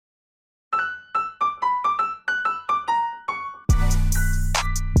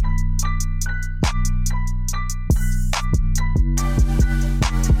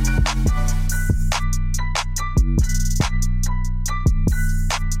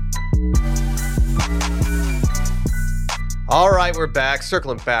All right, we're back.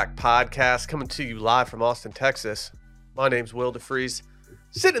 Circling Back podcast coming to you live from Austin, Texas. My name's Will DeFries.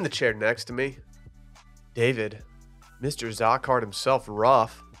 Sitting in the chair next to me, David, Mr. Zockhart himself,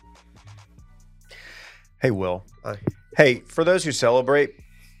 Ruff. Hey, Will. Hi. Hey, for those who celebrate,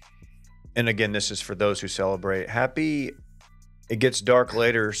 and again, this is for those who celebrate, happy it gets dark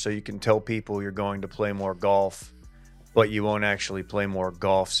later so you can tell people you're going to play more golf, but you won't actually play more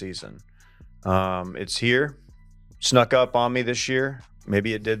golf season. It's here. Snuck up on me this year.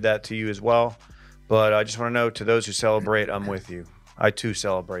 Maybe it did that to you as well. But I just want to know, to those who celebrate, I'm with you. I too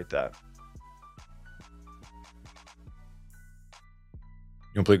celebrate that.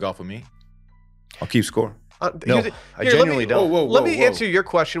 You want to play golf with me? I'll keep score. No, I genuinely don't. Let me answer your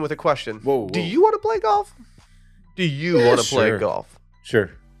question with a question. Whoa. Do you want to play golf? Do you want to play golf?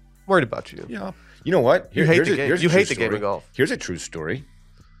 Sure. Worried about you. Yeah. You know what? You hate the game. You hate the game of golf. Here's a true story.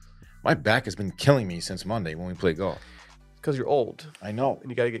 My back has been killing me since Monday when we play golf. Because you're old. I know.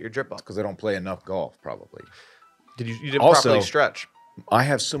 And you got to get your drip up. Because I don't play enough golf, probably. You didn't Also, properly stretch. I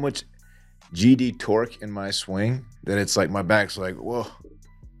have so much GD torque in my swing that it's like my back's like, whoa.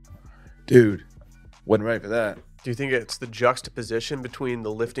 Dude, wasn't ready for that. Do you think it's the juxtaposition between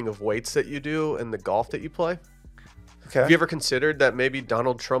the lifting of weights that you do and the golf that you play? Okay. Have you ever considered that maybe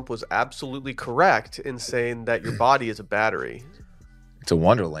Donald Trump was absolutely correct in saying that your body is a battery? It's a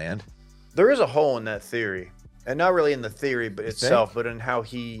wonderland. There is a hole in that theory. And not really in the theory but itself, but in how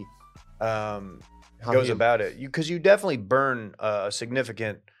he goes about it. Because you definitely burn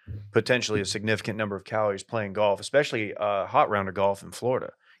potentially a significant number of calories playing golf, especially hot round of golf in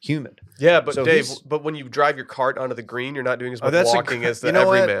Florida. Humid. Yeah, but So Dave, but when you drive your cart onto the green, you're not doing as much walking as the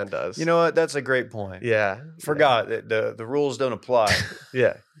everyman does. You know what? That's a great point. Yeah. Forgot that the rules don't apply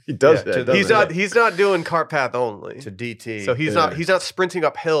Yeah. He does Yeah, that. He's not doing cart path only. to DT. So he's not sprinting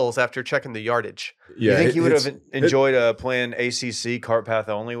up hills after checking the yardage. You Yeah, think you would his- have enjoyed playing ACC cart path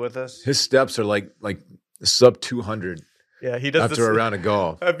only with us? His steps are like sub 200 Yeah, he does after a round of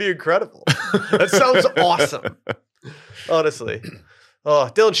golf. That'd be incredible. That sounds awesome. Honestly.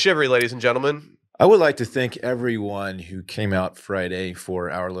 Oh, Dylan Shivery, ladies and gentlemen. I would like to thank everyone who came out Friday for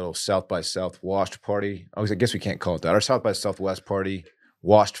our little South by Southwest party. I guess we can't call it that. Our South by Southwest party,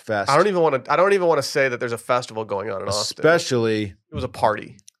 Washed Fest. I don't even want to say that there's a festival going on in Austin. Especially It was a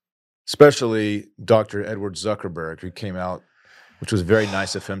party. Dr. Edward Zuckerberg, who came out, which was very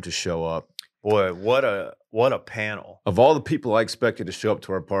nice of him to show up. Boy, what a panel. Of all the people I expected to show up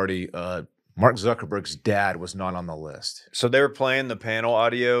to our party, Mark Zuckerberg's dad was not on the list. So they were playing the panel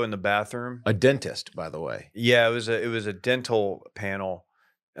audio in the bathroom. A dentist, by the way. Yeah, it was a dental panel.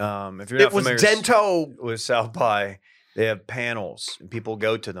 If you're not familiar Dento. with South by, they have panels and people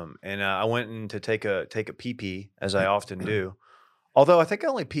go to them. And I went in to take a pee as I often do. Although I think I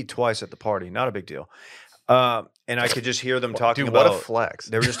only peed twice at the party, not a big deal. And I could just hear them talking Dude, about what a flex.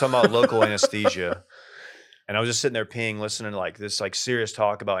 They were just talking about local anesthesia. And I was just sitting there peeing, listening to like this like serious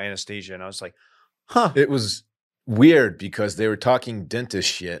talk about anesthesia. And I was like, huh. It was weird because they were talking dentist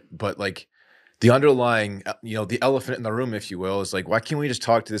shit, but like the underlying, the elephant in the room, if you will, is like, why can't we just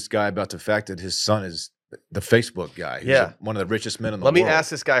talk to this guy about the fact that his son is the Facebook guy? He's Yeah. one of the richest men in the Let world. me ask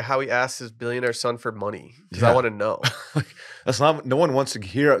this guy how he asked his billionaire son for money. Because Yeah. I want to know. No one wants to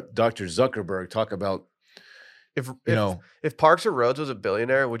hear Dr. Zuckerberg talk about, If Parks or Rhodes was a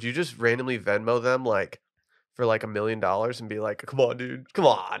billionaire, would you just randomly Venmo them for $1 million and be like, come on, dude, come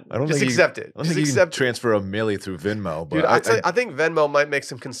on. I don't just think accept it. I don't Just think you can accept it. transfer a milli through Venmo, but Dude, I think Venmo might make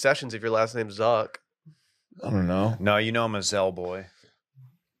some concessions if your last name's Zuck. I don't know. No, I'm a Zell boy.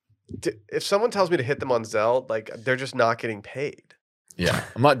 If someone tells me to hit them on Zelle, they're just not getting paid. Yeah.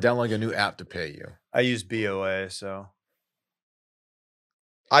 I'm not downloading a new app to pay you. I use BOA, so.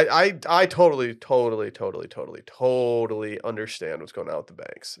 I totally understand what's going on with the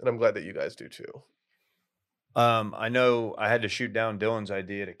banks. And I'm glad that you guys do too. I know I had to shoot down Dylan's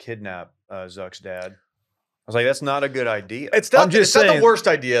idea to kidnap Zuck's dad. I was like, that's not a good idea. It's not just the saying, worst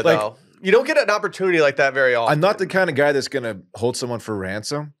idea, like- though. You don't get an opportunity like that very often. I'm not the kind of guy that's going to hold someone for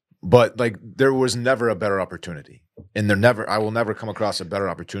ransom, but there was never a better opportunity. And I will never come across a better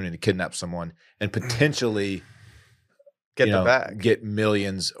opportunity to kidnap someone and potentially get the bag. Get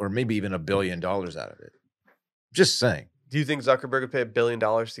millions or maybe even $1 billion out of it. Just saying. Do you think Zuckerberg would pay $1 billion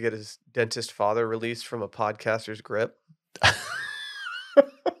to get his dentist father released from a podcaster's grip?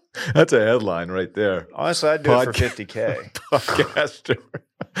 That's a headline right there. Honestly, I'd do it for $50K.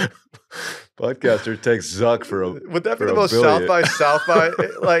 Podcaster takes Zuck for a. Would that be for the a most billion.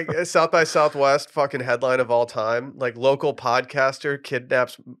 South by Southwest fucking headline of all time? Like, local podcaster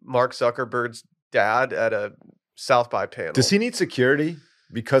kidnaps Mark Zuckerberg's dad at a South by panel. Does he need security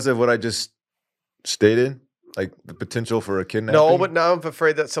because of what I just stated? Like the potential for a kidnapping? No, but now I'm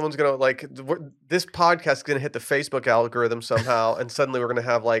afraid that someone's gonna this podcast is gonna hit the Facebook algorithm somehow, and suddenly we're gonna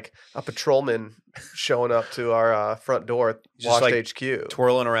have like a patrolman showing up to our front door at Just, Washed like, HQ.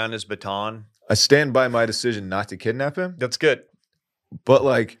 Twirling around his baton. I stand by my decision not to kidnap him, That's good. but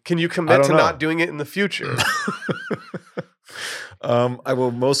like, Can you I commit don't to know. not doing it in the future? I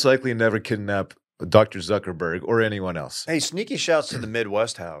will most likely never kidnap Dr. Zuckerberg or anyone else. Hey, sneaky shouts to the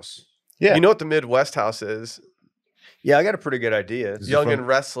Midwest House. Yeah. You know what the Midwest House is? Yeah, I got a pretty good idea. Is it Young from- and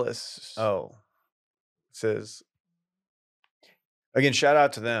Restless. Oh, Says again, shout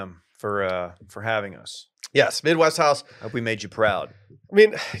out to them for having us. yes, Midwest House. Hope we made you proud. I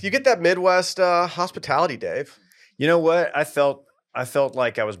mean, you get that Midwest hospitality, Dave. You know what? I felt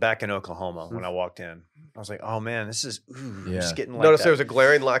like I was back in Oklahoma when I walked in. I was like, oh man, this is just getting like Notice that. there was a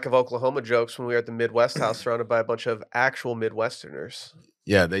glaring lack of Oklahoma jokes when we were at the Midwest House, surrounded by a bunch of actual Midwesterners.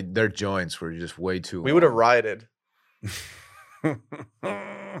 Yeah, their joints were just way too We would have long. rioted.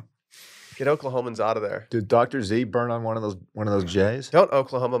 Get Oklahomans out of there. Did Dr. Z burn on one of those J's? Don't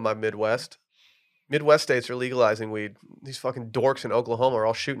Oklahoma my Midwest. Midwest states are legalizing weed. These fucking dorks in Oklahoma are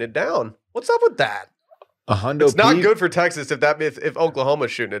all shooting it down. What's up with that? A hundo It's not P, good for Texas if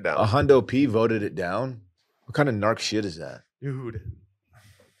Oklahoma's shooting it down. A hundo P voted it down. What kind of narc shit is that? Dude,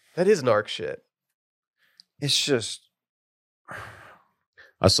 that is narc shit. It's just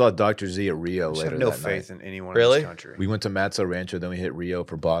I saw Dr. Z at Rio I just later have no that faith night. in anyone Really? in this country. We went to Matzo Rancho, then we hit Rio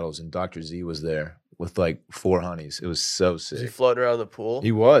for bottles, and Dr. Z was there with like 4 honeys. It was so Is he sick. floating around the pool?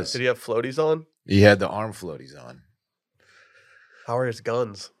 He was. Did he have floaties on? He had the arm floaties on. How are his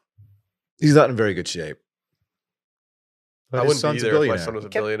guns? He's not in very good shape. I But his wouldn't be son's a there if my billionaire. son was a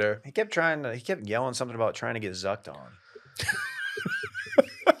He kept- billionaire. He kept yelling something about trying to get zucked on.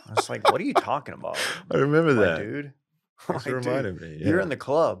 I was like, what are you talking about, I remember my that. dude? That's Like, what reminded me. You're yeah. in the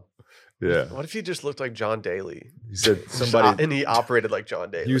club. Yeah. What if he just looked like John Daly? He said somebody. And he operated like John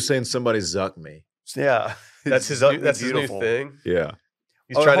Daly. He was saying somebody zucked me. Yeah. That's his Zuck new, me that's his new beautiful. thing. Yeah.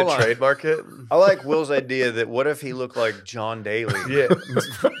 He's Oh, trying to hold on. trademark it. I like Will's idea that what if he looked like John Daly? Yeah.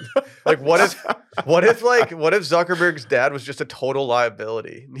 Like what if Zuckerberg's dad was just a total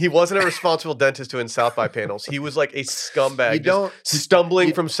liability? He wasn't a responsible dentist doing South by panels. He was like a scumbag. You just don't-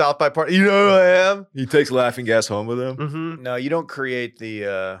 stumbling from South by party. You know who I am? He takes laughing gas home with him. Mm-hmm. No, you don't create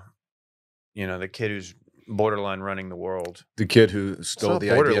the the kid who's borderline running the world. The kid who stole not the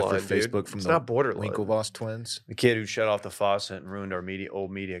idea for borderline, dude. Facebook from It's the not borderline. Winklevoss twins. The kid who shut off the faucet and ruined our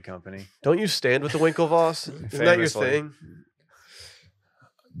old media company. Don't you stand with the Winklevoss? Isn't that your Famously. thing?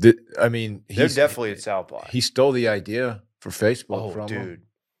 I mean, They're definitely at South by. he stole the idea for Facebook Oh, from him. dude.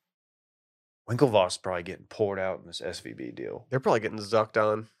 Winklevoss is probably getting poured out in this SVB deal. They're probably getting zucked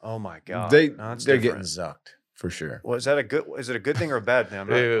on. Oh my god. They're No, it's getting different. zucked for sure. Well, is it a good thing or a bad thing? I'm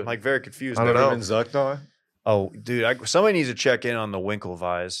Dude. like very confused. I don't now. know. zucked on? Oh, dude, somebody needs to check in on the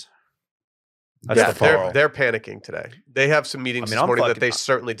Winklevies. That's Yeah, the fall. they're panicking today. They have some meetings I mean, this I'm morning that fucking- they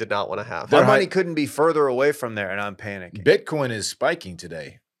certainly did not want to have. My They're money high- couldn't be further away from there, and I'm panicking. Bitcoin is spiking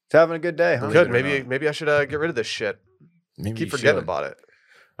today. It's having a good day, huh? Believe Good. it or Maybe not. maybe I should get rid of this shit. Maybe Keep you forgetting should. about it.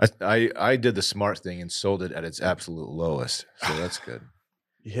 I did the smart thing and sold it at its absolute lowest. So that's good.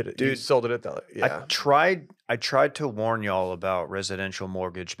 You hit it, you Dude, sold it at the yeah. I tried to warn y'all about residential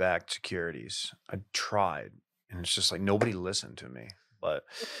mortgage-backed securities. I tried, and it's just like nobody listened to me. But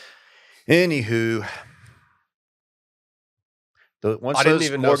anywho, once I didn't those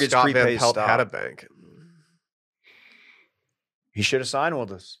even know mortgage Scott Van prepays Pelt had a stopped, bank. he should have signed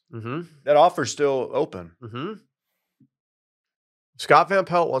with us. Mm-hmm. That offer's still open. Mm-hmm. Scott Van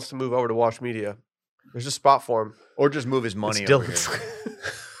Pelt wants to move over to Wash Media. There's a spot for him. Or just move his money It's over Dylan's. here.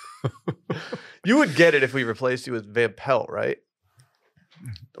 You would get it if we replaced you with Van Pelt, right?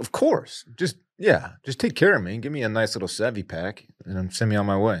 Of course. Just take care of me. Give me a nice little savvy pack and send me on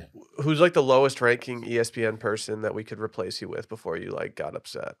my way. Who's like the lowest ranking ESPN person that we could replace you with before you like got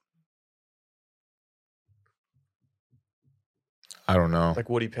upset? I don't know. Like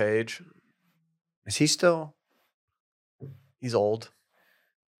Woody Page. Is he still? He's old.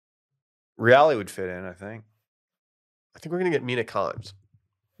 Reality would fit in, I think. I think we're gonna get Mina Kimes.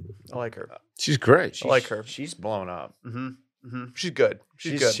 I like her. She's great. I like her. She's blown up. Mm-hmm. Mm-hmm. She's good.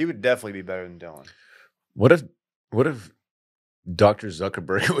 She's good. She would definitely be better than Dylan. What if Dr.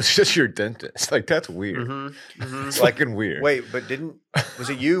 Zuckerberg was just your dentist? Like that's weird. Mm-hmm. Mm-hmm. It's fucking weird. Wait, but was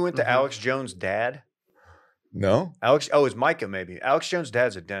it you who went to Mhm. Alex Jones' dad? No? It was Micah maybe. Alex Jones'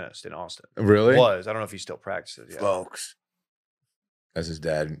 dad's a dentist in Austin. Really? Was. I don't know if he still practices. Yeah. Folks. That's his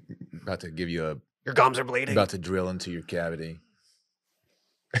dad about to give you Your gums are bleeding. about to drill into your cavity.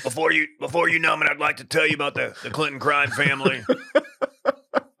 Before you numb it, I'd like to tell you about the Clinton crime family.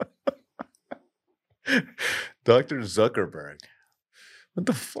 Dr. Zuckerberg. What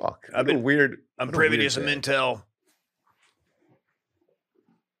the fuck? I've been weird. I'm what a privy to weird some thing. intel.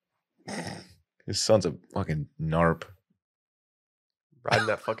 His son's a fucking narp. Riding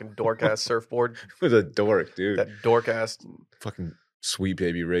that fucking dork ass surfboard. With a dork, dude. That dork ass Fucking sweet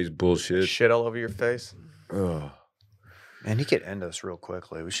baby Ray's bullshit. shit all over your face. Ugh. Man, he could end us real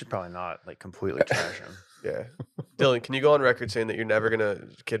quickly. We should probably not like completely trash him. Yeah. Dylan, can you go on record saying that you're never going to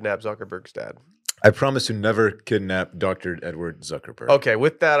kidnap Zuckerberg's dad? I promise to never kidnap Dr. Edward Zuckerberg. Okay,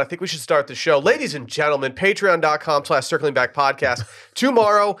 with that, I think we should start the show. Ladies and gentlemen, patreon.com/circling back podcast.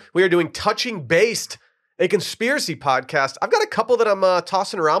 Tomorrow, we are doing Touching Based, a conspiracy podcast. I've got a couple that I'm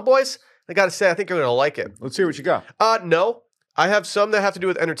tossing around, boys. I got to say, I think you're going to like it. Let's hear what you got. No, I have some that have to do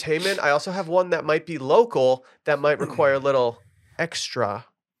with entertainment. I also have one that might be local that might require a little extra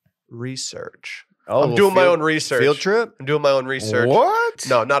research. Oh, I'm doing my own research. Field trip? I'm doing my own research. What?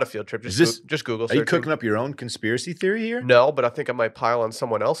 No, not a field trip. Is Just, this- just Google Are searching. you cooking up your own conspiracy theory here? No, but I think I might pile on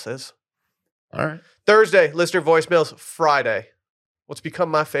someone else's. All right. Thursday, listener voicemails. Friday, what's become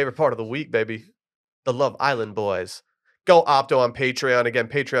my favorite part of the week, baby? The Love Island Boys. Go Opto on Patreon. Again,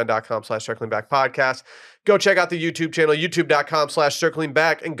 patreon.com/circling back podcast. Go check out the YouTube channel, youtube.com/circling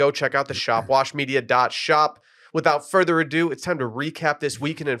back, and go check out the shop, washmedia.shop. Without further ado, it's time to recap this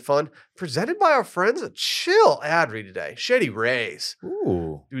weekend in fun, presented by our friends at Chill Ad Read today. Shady Rays.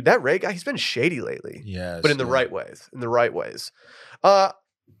 Ooh. Dude, that Ray guy, he's been shady lately. Yes. But in the right ways. In the right ways.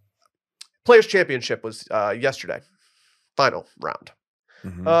 Players Championship was yesterday. Final round.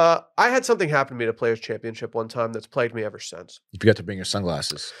 Mhm. I had something happen to me at a Players Championship one time that's plagued me ever since. You forgot to bring your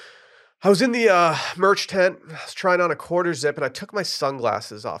sunglasses. I was in the merch tent. I was trying on a quarter zip, and I took my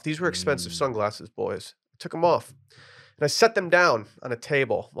sunglasses off. These were expensive sunglasses, boys. I took them off. And I set them down on a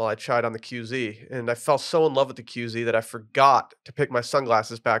table while I tried on the QZ. And I fell so in love with the QZ that I forgot to pick my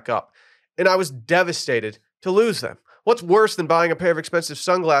sunglasses back up. And I was devastated to lose them. What's worse than buying a pair of expensive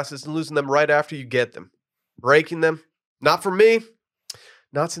sunglasses and losing them right after you get them? Breaking them? Not for me.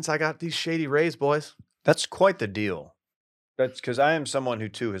 Not since I got these Shady Rays, boys. That's quite the deal. That's because I am someone who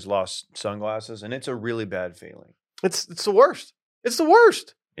too has lost sunglasses, and it's a really bad feeling. It's the worst. It's the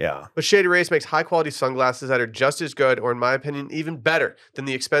worst. Yeah. But Shady Rays makes high-quality sunglasses that are just as good, or in my opinion, even better than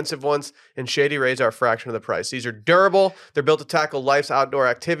the expensive ones, and Shady Rays are a fraction of the price. These are durable. They're built to tackle life's outdoor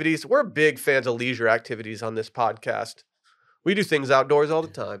activities. We're big fans of leisure activities on this podcast. We do things outdoors all the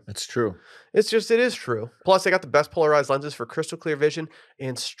time. That's true. It is true. Plus, they got the best polarized lenses for crystal clear vision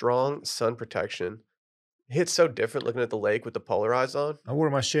and strong sun protection. It hits so different looking at the lake with the polarized on. I wore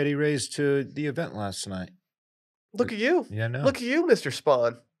my Shady Rays to the event last night. Look at you. Yeah, no. Look at you, Mr.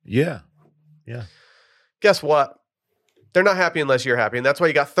 Spawn. Yeah. Guess what? They're not happy unless you're happy. And that's why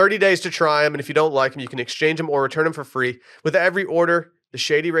you got 30 days to try them. And if you don't like them, you can exchange them or return them for free. With every order, the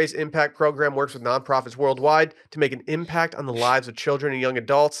Shady Rays Impact Program works with nonprofits worldwide to make an impact on the lives of children and young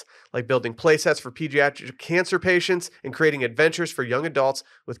adults, like building playsets for pediatric cancer patients and creating adventures for young adults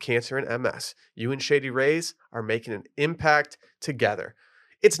with cancer and MS. You and Shady Rays are making an impact together.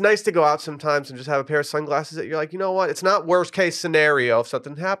 It's nice to go out sometimes and just have a pair of sunglasses that you're like, you know what? It's not worst case scenario if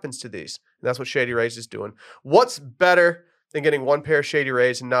something happens to these. And that's what Shady Rays is doing. What's better than getting one pair of Shady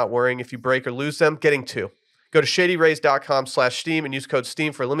Rays and not worrying if you break or lose them? Getting two. Go to shadyrays.com/Steam and use code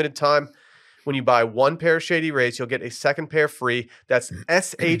STEAM for a limited time. When you buy one pair of Shady Rays, you'll get a second pair free. That's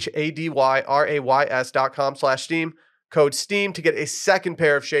SHADYRAYS.com/Steam. Code STEAM to get a second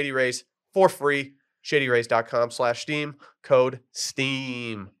pair of Shady Rays for free. ShadyRays.com/Steam. Code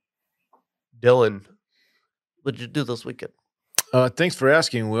STEAM. Dylan, what did you do this weekend? Thanks for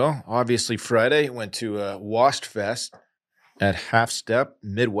asking, Will. Obviously, Friday went to Washed Fest at Half Step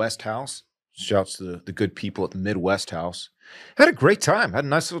Midwest House. Shouts to the good people at the Midwest House. Had a great time. Had a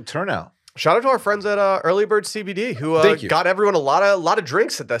nice little turnout. Shout out to our friends at Early Bird CBD who Thank you. got everyone a lot of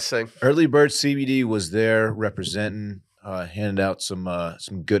drinks at this thing. Early Bird CBD was there representing, handed out some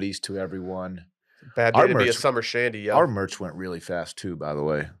goodies to everyone. Bad Our day to be a merch- summer shandy, yo. Our merch went really fast too, by the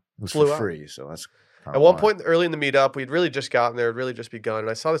way. It was Flew for out. free, so that's kinda At one why. point early in the meetup, we'd really just gotten there, really just begun, and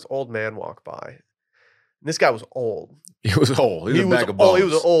I saw this old man walk by. And this guy was old. He was old. He was a bag of old. bones. He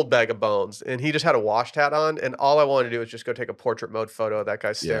was an old bag of bones, and he just had a washed hat on. And all I wanted to do was just go take a portrait mode photo of that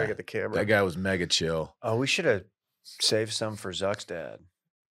guy staring Yeah. at the camera. That guy was mega chill. Oh, we should have saved some for Zuck's dad.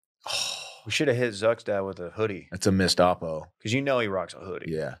 We should have hit Zuck's dad with a hoodie That's a missed oppo. because you know he rocks a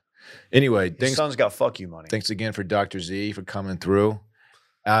hoodie. Yeah. Anyway, His thanks. son's got fuck you money. Thanks again for Dr. Z for coming through.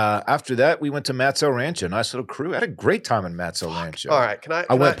 After that, we went to Matt's El Rancho. Nice little crew. Had a great time in Matt's El Rancho. All right, can I?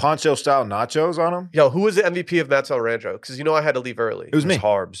 I went poncho style nachos on him. Yo, who was the MVP of Matt's El Rancho? Because you know I had to leave early. It was me.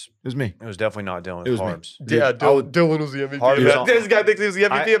 Harbs. It was me. It was definitely not Dylan. It was me. Harbs. Dude, Yeah, I was- Dylan was the MVP. Harvey of was Matt- on- This guy thinks he was the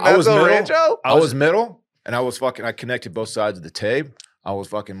MVP of I was Matt's El middle. Rancho. I was middle. And I connected both sides of the tape.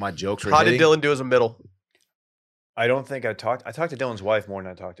 My jokes were How did hitting. Dylan do as a middle? I don't think I talked to Dylan's wife more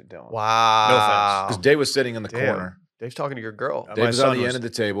than I talked to Dylan. Wow. Because Dave was sitting in the Damn. corner. Dave's talking to your girl. My Dave was son on the was- end of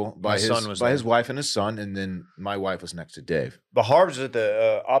the table by my his son was by his there. wife and his son, and then my wife was next to Dave. But Harbs was at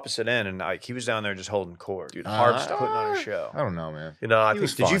the opposite end, and he was down there just holding court. Dude, Harbs Uh, putting on a show. I don't know, man. You know, I He think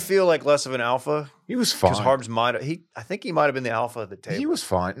was Did you fine. feel like less of an alpha? He was fine. Because Harbs might have. I think he might have been the alpha of the table. He was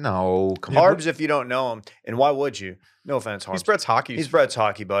fine. No, come Harbs, if you don't know him, and why would you? No offense, Harbs. he's Brett's hockey. He's Brett's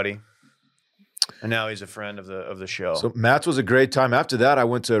hockey buddy, and now he's a friend of the show. on. So Matt's was a great time. After that, I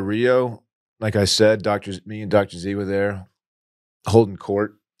went to Rio. Like I said, me and Dr. Z were there, holding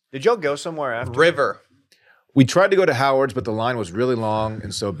court. Did y'all go somewhere after? River. We tried to go to Howard's, but the line was really long,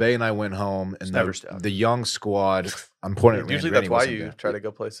 and so Bay and I went home. And never stopped. the young squad. I'm pointing at Usually Randy that's why wasn't you there. try to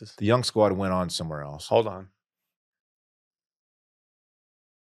go places. The young squad went on somewhere else. Hold on.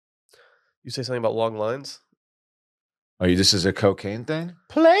 You say something about long lines? This is a cocaine thing?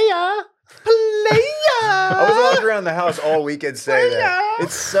 Player. I was walking around the house all weekend saying that.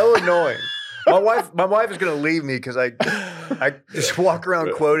 It's so annoying. My wife is gonna leave me because I just walk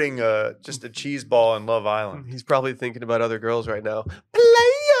around quoting just a cheese ball in Love Island. He's probably thinking about other girls right now.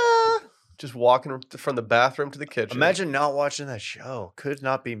 Player. Just walking from the bathroom to the kitchen. Imagine not watching that show. Could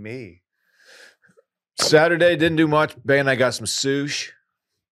not be me. Saturday, didn't do much. Bay and I got some sush.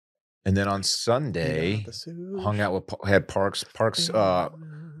 And then on Sunday, hung out with had Parks.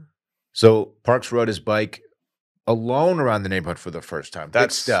 So Parks rode his bike alone around the neighborhood for the first time. Big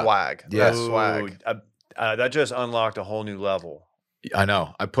That's step. swag. Yeah. That's swag. Ooh, that just unlocked a whole new level. I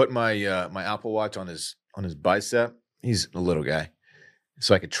know. I put my my Apple Watch on his bicep. He's a little guy,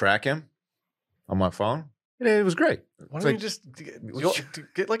 so I could track him on my phone. And it was great. Why It's don't like- you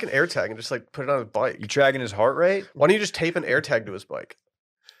just get like an AirTag and just like put it on his bike? You tracking his heart rate? Why don't you just tape an AirTag to his bike?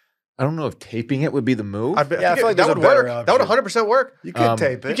 I don't know if taping it would be the move. I feel Yeah, I feel like that there's would a better work. That would option. 100% work. You could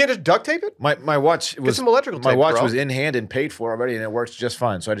tape You can't just duct tape it? my watch Get was some electrical tape. my watch bro. was in hand and paid for already, and it works just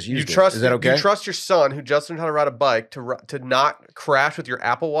fine. So I just used You trust? it. Is that okay? You trust your son, who just learned how to ride a bike, to not crash with your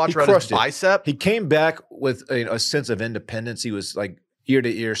Apple Watch He around his crushed it. bicep? He came back with a sense of independence. He was like ear to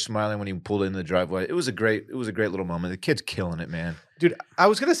ear smiling when he pulled in the driveway. It was a great little moment. The kid's killing it, man. Dude, I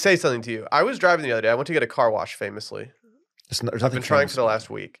was gonna say something to you. I was driving the other day. I went to get a car wash. Famously, There's I've nothing been trying famous for the about last it.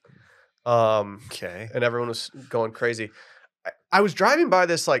 week. Okay. And everyone was going crazy. I was driving by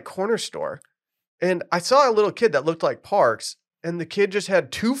this like corner store, and I saw a little kid that looked like Parks, and the kid just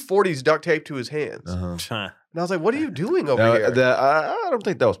had 240s duct taped to his hands. Uh-huh. And I was like, "What are you doing over No, here?" I don't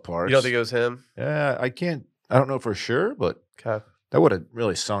think that was Parks. You don't think it was him? Yeah, I can't. I don't know for sure, but Okay. that would have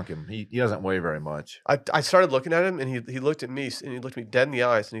really sunk him. He doesn't weigh very much. I started looking at him, and he looked at me, and he looked me dead in the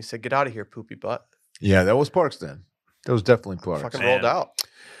eyes, and he said, "Get out of here, poopy butt." Yeah, that was Parks then. That was definitely Parks. Fucking Man. rolled out.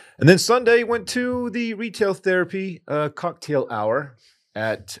 And then Sunday went to the retail therapy cocktail hour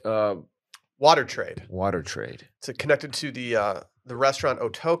at Water Trade. Water Trade. It's connected to the restaurant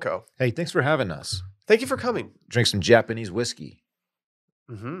Otoko. Hey, thanks for having us. Thank you for coming. Drink some Japanese whiskey.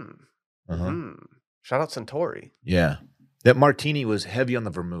 Mm-hmm. Uh-huh. Mm. Shout out Centauri. Yeah, that martini was heavy on the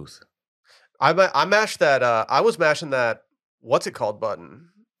vermouth. I mashed that. I was mashing that. What's it called? Button.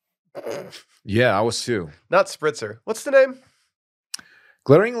 Yeah, I was too. Not spritzer. What's the name?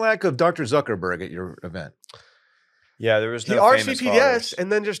 Glaring lack of Dr. Zuckerberg at your event. Yeah, there was He no famous RCP'd yes, fathers.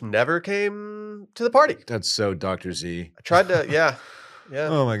 and then just never came to the party. That's so Dr. Z. I tried to. Yeah. Yeah.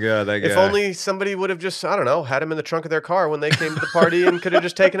 Oh my God, that guy. If only somebody would have just, I don't know, had him in the trunk of their car when they came to the party and could have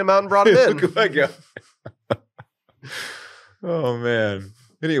just taken him out and brought him in. Look at that guy. Oh man.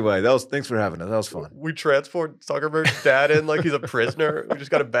 Anyway, thanks for having us. That was fun. We transport Zuckerberg's dad in like he's a prisoner. We just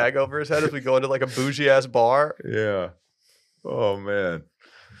got a bag over his head as we go into like a bougie ass bar. Yeah. Oh man.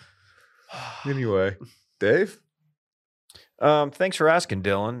 Anyway, Dave? Thanks for asking,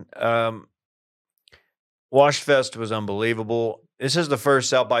 Dylan. Washfest was unbelievable. This is the first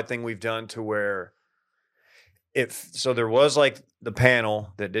South by thing we've done to where so there was like the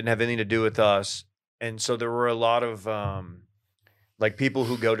panel that didn't have anything to do with us. And so there were a lot of like people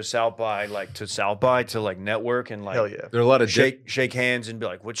who go to South by to like network and like Hell yeah. There are a lot of shake hands and be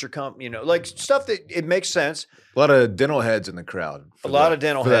like, what's your company? You know, like stuff that it makes sense. a lot of dental heads in the crowd. A lot of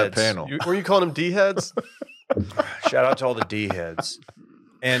dental for heads. that panel. Were you calling them D heads? Shout out to all the D heads.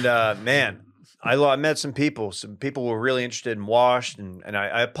 And man, I met some people. Some people were really interested in Washed, and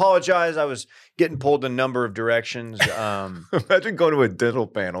I apologize. I was getting pulled in a number of directions. Imagine going to a dental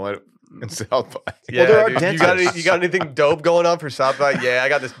panel in South by. Yeah, there are dude. dentists. You got anything dope going on for South by? Yeah, I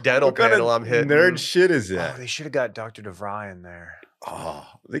got this dental What kind panel of I'm hitting. nerd shit is Oh, that? they should have got Dr. DeVry in there. Oh,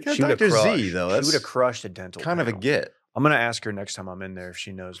 they got She would've Dr. Z crushed. though. She That's would have crushed a dental kind of a panel. get. I'm going to ask her next time I'm in there if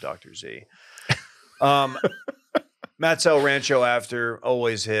she knows Dr. Z. Matt's El Rancho after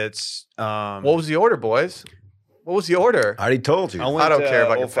always hits. What was the order, boys? What was the order? I already told you. I don't care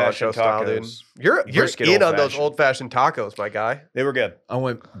about your old-fashioned poncho style, dude. tacos. You're Brisket in on those old-fashioned. old-fashioned tacos, my guy. They were good. I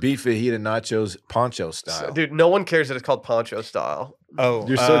went beef fajita nachos poncho style. Dude, no one cares that it's called poncho style. Oh,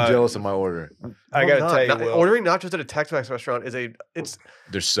 You're so jealous of my order. I got to tell you, Will, ordering nachos at a Tex-Mex restaurant is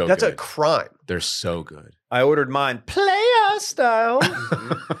They're so that's good. a crime. They're so good. I ordered mine player style.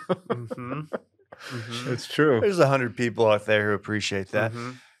 Mm-hmm. It's true. There's 100 people out there who appreciate that.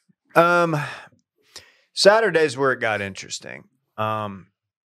 Mm-hmm. Saturday's where it got interesting.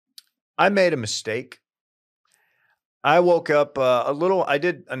 I made a mistake. I woke up I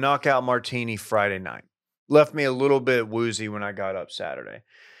did a knockout martini Friday night. Left me a little bit woozy when I got up Saturday.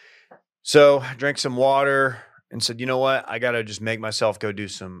 So I drank some water and said, you know what? I got to just make myself go do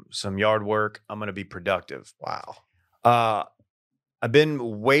some yard work. I'm going to be productive. Wow. I've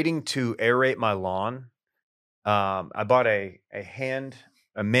been waiting to aerate my lawn. I bought a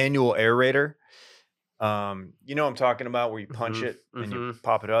manual aerator. You know what I'm talking about, where you punch it and you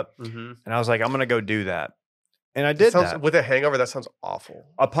pop it up. Mm-hmm. And I was like, I'm gonna go do that. And I did that. With a hangover, that sounds awful.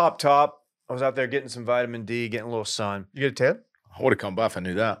 I popped top. I was out there getting some vitamin D, getting a little sun. You get a tan? I would have come by if I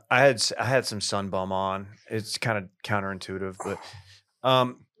knew that. I had some sun bum on. It's kind of counterintuitive,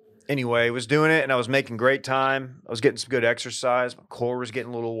 but anyway, was doing it and I was making great time. I was getting some good exercise. My core was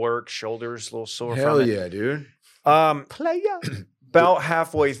getting a little work, shoulders a little sore Hell from it. yeah, dude. Playa. About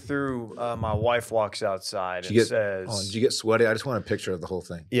halfway through, my wife walks outside and says, did you get sweaty? I just want a picture of the whole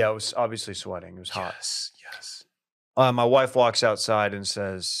thing. yeah, I was obviously sweating. It was hot. Yes. My wife walks outside and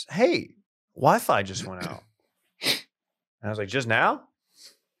says, hey, Wi-Fi just went out. And I was like, just now?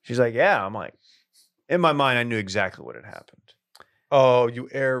 She's like, yeah. I'm like, in my mind, I knew exactly what had happened. Oh, you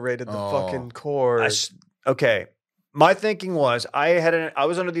aerated the fucking cord. Okay. My thinking was I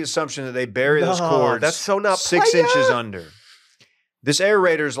was under the assumption that they bury those cords. That's so not 6 playa. inches under. This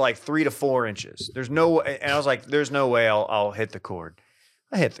aerator is like 3 to 4 inches. There's no way. And I was like, there's no way I'll hit the cord.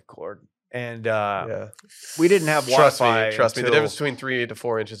 I hit the cord. And Yeah. we didn't have Wi-Fi. Trust me. The until- difference between 3 to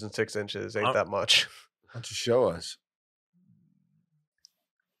 4 inches and 6 inches ain't that much. Why don't you show us?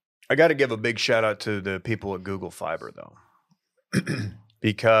 I got to give a big shout out to the people at Google Fiber, though,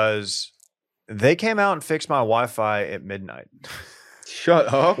 because they came out and fixed my Wi-Fi at midnight.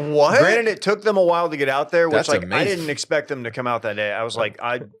 Shut up. What? Granted, it took them a while to get out there, which That's like I amazing. didn't expect them to come out that day. I was like,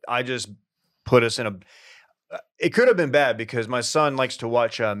 I just put us in a. It could have been bad because my son likes to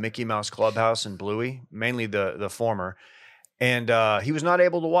watch Mickey Mouse Clubhouse and Bluey, mainly the former, and he was not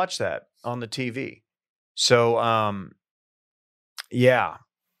able to watch that on the TV. So, yeah,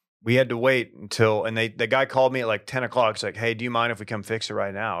 we had to wait until, and the guy called me at like 10 o'clock. He's like, hey, do you mind if we come fix it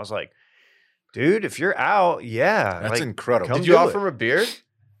right now? I was like, dude, if you're out, yeah. That's like, incredible. come Did you do offer it. him a beer?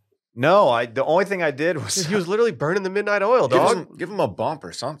 No, the only thing I did was He was literally burning the midnight oil, dog. Give him a bump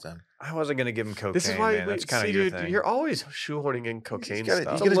or something. I wasn't going to give him cocaine, This is why man. That's kind of see, your dude, thing. you're always shoehorning in cocaine He's gonna,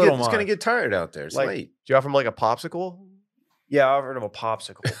 stuff. he's a gonna little get, it's gonna much. get tired out there. It's Like- late. Did you offer him like a popsicle? Yeah, I offered him a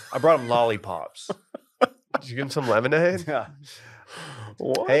popsicle. I brought him lollipops. Did you give him some lemonade? Yeah.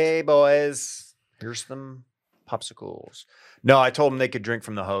 What? Hey, boys, here's some popsicles. No, I told them they could drink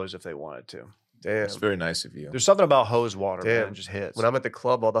from the hose if they wanted to. Damn. It's very nice of you. There's something about hose water, man. Damn. It just hits. When I'm at the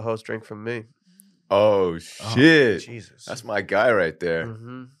club, all the hosts drink from me. Oh Oh, shit! Jesus. That's my guy right there.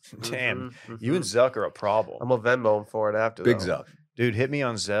 Mm-hmm. Damn. You and Zuck are a problem. I'm gonna Venmo him for it after. Big though. Zuck. Dude, hit me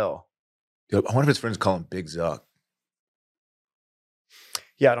on Zelle. Yo, I wonder if his friends call him Big Zuck.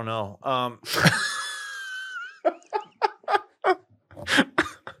 Yeah, I don't know.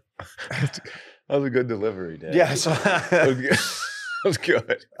 That was a good delivery, Dad. Yeah, so that was good. That was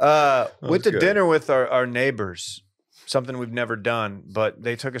good. went to good. dinner with our neighbors. Something we've never done, but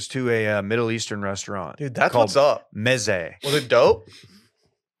they took us to a Middle Eastern restaurant. Dude, that's called what's up. Meze. Was it dope?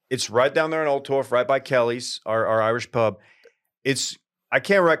 It's right down there in Old Torf, right by Kelly's, our Irish pub. I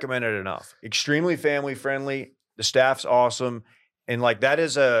can't recommend it enough. Extremely family friendly. The staff's awesome. And like that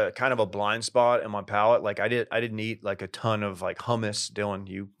is a kind of a blind spot in my palate. Like I didn't eat like a ton of like hummus. Dylan,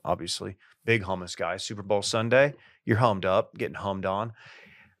 you obviously big hummus guy. Super Bowl Sunday, you're hummed up, getting hummed on.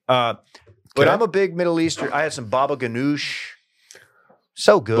 But Okay. I'm a big Middle Eastern. I had some baba ganoush.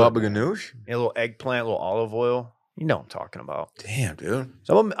 So good. Baba man. ganoush. A little eggplant, a little olive oil. You know what I'm talking about. Damn, dude.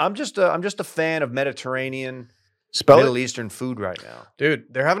 So I'm just a fan of Mediterranean, Spell Middle it. Eastern food right now. Dude,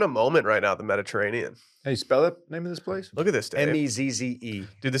 they're having a moment right now at the Mediterranean. Hey, spell it. Name of this place. Look at this, Dave. Mezzze.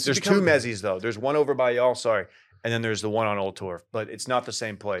 Dude, this There's is two becoming- Mezzies though. There's one over by y'all, sorry, and then there's the one on Old Torf, but it's not the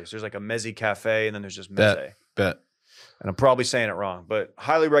same place. There's like a Mezzi Cafe, and then there's just Mezze. Bet. And I'm probably saying it wrong, but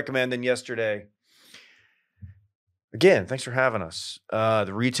highly recommend. Then yesterday, Again, thanks for having us.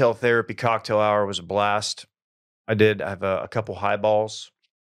 The retail therapy cocktail hour was a blast. I have a couple highballs,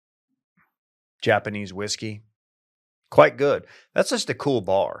 Japanese whiskey. Quite good. That's just a cool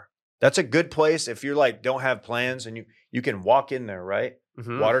bar. That's a good place if you're like, don't have plans and you can walk in there, right?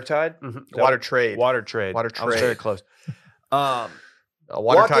 Mm-hmm. Watertide? Mm-hmm. Water Trade. Water Trade. Water I was Trade. very close. Water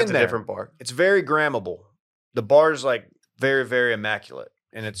walk Tide's in a there. different bar. It's very grammable. The bar is like very, very immaculate.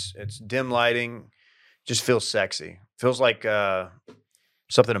 And it's dim lighting. Just feels sexy. Feels like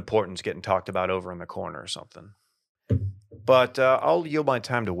something important's getting talked about over in the corner or something. But I'll yield my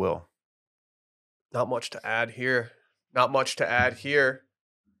time to Will. Not much to add here. Not much to add here.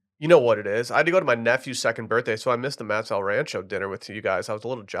 You know what it is. I had to go to my nephew's second birthday, so I missed the Matt's El Rancho dinner with you guys. I was a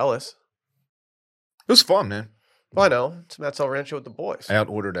little jealous. It was fun, man. Well, I know. It's Matt's El Rancho with the boys. I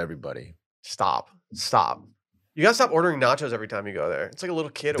out-ordered everybody. Stop. You gotta stop ordering nachos every time you go there. It's like a little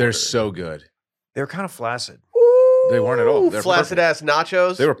kid They're order. so good. They were kind of flaccid. They weren't at all. They're Flaccid ass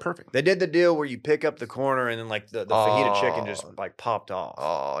nachos. They were perfect. They did the deal where you pick up the corner and then like the fajita chicken just Oh. like popped off.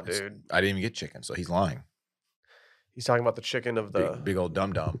 Oh, dude. I didn't even get chicken, so he's lying. He's talking about the chicken of the Big old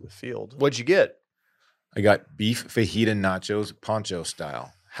dum-dum. field. What'd you get? I got beef fajita nachos, poncho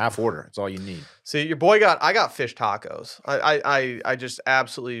style. Half order. That's all you need. See, your boy I got fish tacos. I just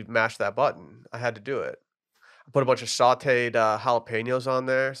absolutely mashed that button. I had to do it. I put a bunch of sauteed jalapenos on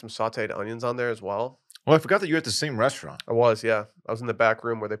there, some sauteed onions on there as well. Well, I forgot that you're at the same restaurant. I was in the back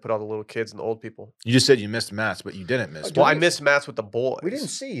room where they put all the little kids and the old people. You just said you missed Matt's, but you didn't miss. Well, I Matt's. missed Matt's with the boys. We didn't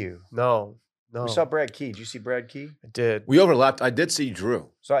see you. No. We saw Brad Key. Did you see Brad Key? I did. We overlapped. I did see Drew.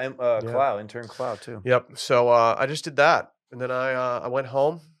 Saw intern Cloud too. Yep. So I just did that, and then I went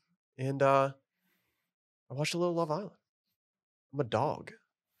home and I watched a little Love Island. I'm a dog.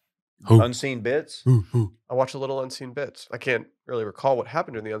 Who? Unseen Bits. Who? I watched a little Unseen Bits. I can't really recall what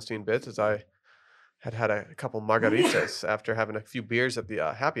happened in the Unseen Bits, as I had a couple margaritas after having a few beers at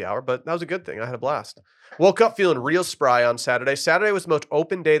the happy hour, but that was a good thing. I had a blast. Woke up feeling real spry on Saturday. Saturday was the most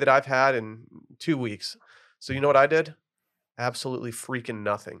open day that I've had in 2 weeks. So you know what I did? Absolutely freaking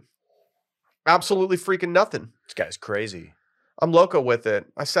nothing. Absolutely freaking nothing. This guy's crazy. I'm loco with it.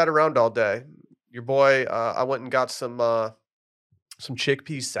 I sat around all day. Your boy, I went and got some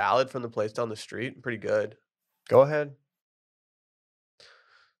chickpea salad from the place down the street. Pretty good. Go ahead.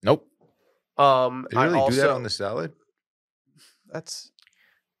 Nope. Did I you really also, do that on the salad? It's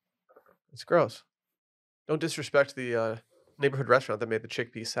gross. Don't disrespect the neighborhood restaurant that made the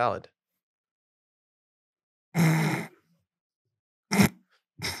chickpea salad.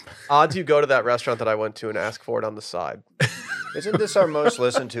 Odds you go to that restaurant that I went to and ask for it on the side. Isn't this our most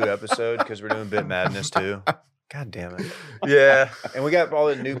listened to episode because we're doing Bit Madness too? God damn it. Yeah. And we got all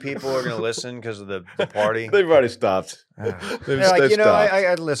the new people who are going to listen because of the party. They've already stopped. They're like, they've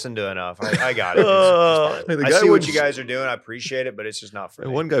I listened to enough. I got it. It's Hey, the fine. I guy see what wouldn't- you guys are doing. I appreciate it, but it's just not for me.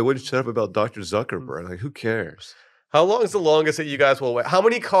 One guy wouldn't shut up about Dr. Zuckerberg. Like, who cares? How long is the longest that you guys will wait? How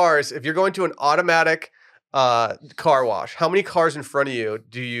many cars, if you're going to an automatic car wash, how many cars in front of you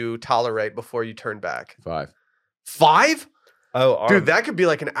do you tolerate before you turn back? 5. 5? Oh, Dude, that could be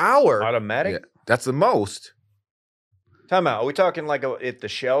like an hour. automatic? Yeah, that's the most. Time out. Are we talking like at the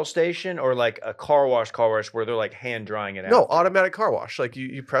Shell station or like a car wash where they're like hand drying it out? No, automatic car wash. Like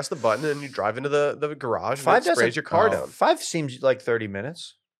you press the button and you drive into the garage and it sprays doesn't- your car oh. down. 5 seems like 30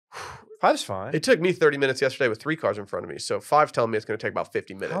 minutes. 5's fine. It took me 30 minutes yesterday with 3 cars in front of me. So 5's telling me it's going to take about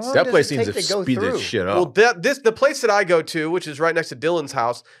 50 minutes. long That does place it seems to take to go speed through? this shit Well, up. the place that I go to, which is right next to Dylan's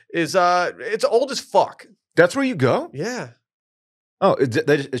house, is it's old as fuck. That's where you go? Yeah. Oh,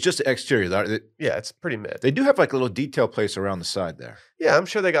 it's just the exterior. Yeah, it's pretty mid. They do have like a little detail place around the side there. Yeah, I'm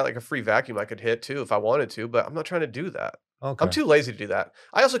sure they got like a free vacuum I could hit too if I wanted to, but I'm not trying to do that. Okay. I'm too lazy to do that.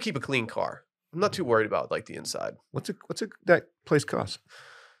 I also keep a clean car. I'm not too worried about like the inside. What's that place cost?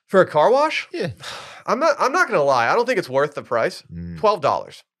 For a car wash? Yeah. I'm not gonna lie. I don't think it's worth the price. Mm.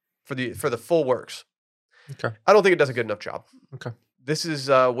 $12 for the full works. Okay. I don't think it does a good enough job. Okay. This is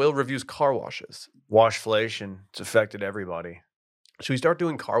Will Reviews car washes. Washflation. It's affected everybody. Should we start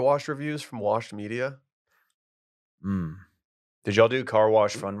doing car wash reviews from Washed Media? Did y'all do car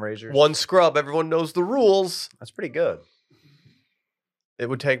wash fundraisers? One scrub. Everyone knows the rules. That's pretty good. It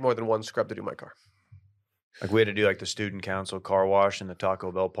would take more than one scrub to do my car. Like we had to do like the student council car wash in the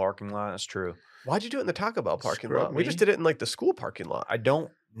Taco Bell parking lot. That's true. Why'd you do it in the Taco Bell parking Scrub lot? We just me. did it in like the school parking lot. I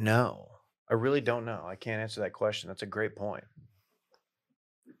don't know. I really don't know. I can't answer that question. That's a great point.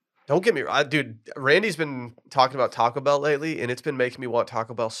 Don't get me wrong, dude. Randy's been talking about Taco Bell lately, and it's been making me want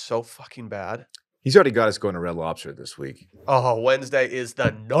Taco Bell so fucking bad. He's already got us going to Red Lobster this week. Oh, Wednesday is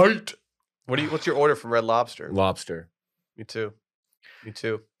the night. What's your order from Red Lobster? Lobster. Me too. Me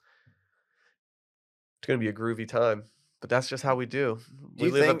too. It's going to be a groovy time. But that's just how we do. Do We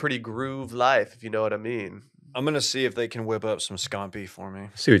you live a think- pretty groove life, if you know what I mean. I'm gonna see if they can whip up some scampi for me.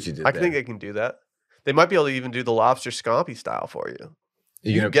 See what you did. I think they can do that. They might be able to even do the lobster scampi style for you.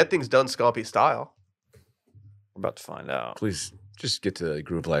 You you can get things done scampi style. We're about to find out. please just get to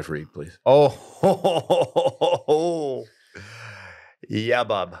Groove Life Read, please. Oh, yeah,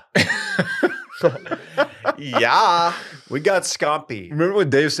 Bob. Yeah. We got scampi. Remember when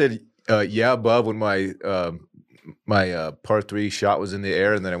Dave said, "Yeah, bub," when my par 3 shot was in the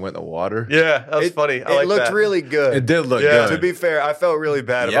air and then I went in the water? Yeah, that was funny. I It like looked that. really good. It did look Yeah. good. To be fair, I felt really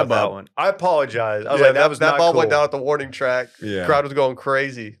bad Yeah, about that Bob. one. I apologize. I was Yeah, like, that was not ball cool. went down at the warning track. Yeah. Crowd was going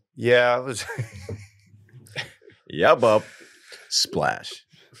crazy. Yeah, it was Yeah, bub. Splash.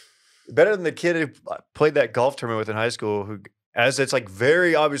 better than the kid who played that golf tournament with in high school who, as it's like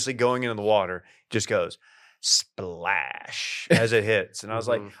very obviously going into the water, just goes splash as it hits. And I was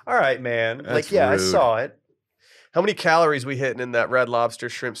like, Mhm. all right, man. That's like, yeah, I rude. saw it. How many calories we hitting in that Red Lobster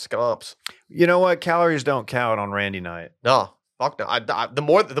shrimp scamps? You know what? Calories don't count on Randy night. No, fuck no.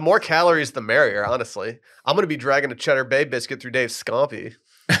 The more calories, the merrier. Honestly, I'm gonna be dragging a Cheddar Bay biscuit through Dave's scampi.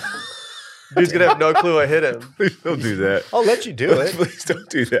 Dude's gonna have no clue I hit him. Please don't do that. I'll let you do it. Please don't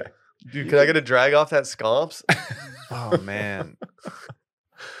do that. Dude, can I get a drag off that scamps? Oh, man.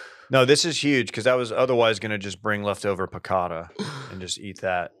 No, this is huge because I was otherwise going to just bring leftover piccata and just eat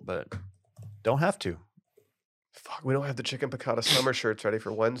that, but don't have to. Fuck, we don't have the chicken piccata summer shirts ready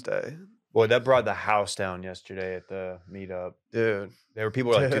for Wednesday, Boy, that brought the house down yesterday at the meetup. dude. There were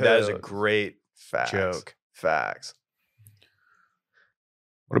people like, dude, that is a Dude. great Facts. joke. Facts.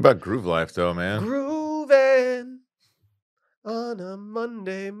 What about Groove Life, though, man? Grooving on a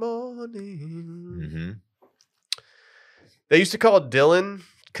Monday morning. Mm-hmm. They used to call Dylan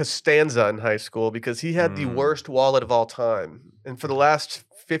Costanza in high school because he had the Mm. worst wallet of all time. And for the last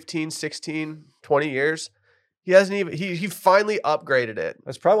 15, 16, 20 years, he hasn't even he finally upgraded it.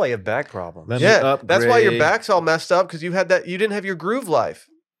 That's probably a back problem. Let me Yeah, that's why your upgrade. back's all messed up because you didn't have your groove life.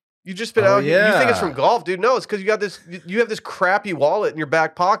 You just been Oh, out here. You think it's yeah. from golf, dude? No, it's because you have this crappy wallet in your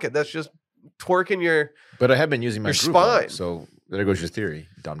back pocket that's just twerking your. But I have been using my Your Groove Life, spine. so there goes your theory,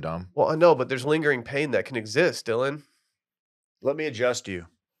 dum-dum. Well, I know, but there's lingering pain that can exist, Dylan. Let me adjust you.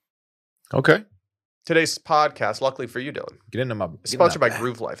 Okay. Today's podcast, luckily for you, Dylan, Get into my... is sponsored by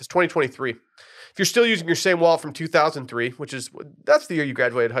Groove Life. It's 2023. If you're still using your same wallet from 2003, that's the year you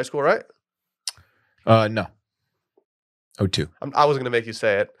graduated high school, right? No. 02. I wasn't going to make you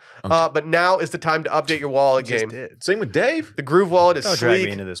say it. Okay. But now is the time to update your wallet Just game. did. Same with Dave. The Groove wallet is Don't drag me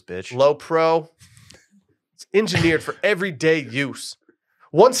sleek, into this bitch. low pro. It's engineered for everyday use.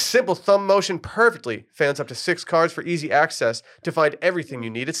 One simple thumb motion perfectly fans up to 6 cards for easy access to find everything you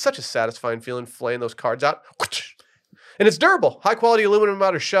need. It's such a satisfying feeling flaying those cards out. And it's durable. High quality aluminum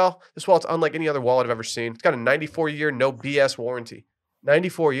outer shell. This wallet's unlike any other wallet I've ever seen. It's got a 94-year no BS warranty.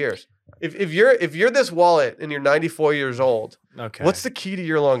 94 years. If you're this wallet and you're 94 years old, Okay. what's the key to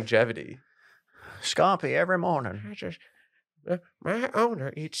your longevity? Scampi every morning? My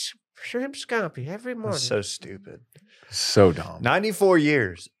owner eats shrimp scampi every morning. That's so stupid. So dumb. 94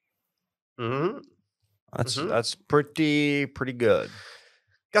 years. Mm-hmm. That's pretty good.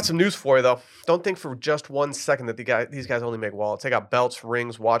 Got some news for you though. Don't think for just 1 second that these guys only make wallets. They got belts,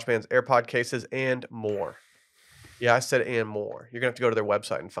 rings, watch bands, AirPod cases, and more. Yeah, I said and more. You're gonna have to go to their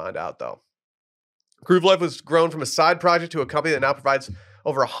website and find out though. Groove Life was grown from a side project to a company that now provides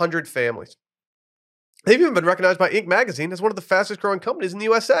over 100 families. They've even been recognized by Inc. magazine as one of the fastest growing companies in the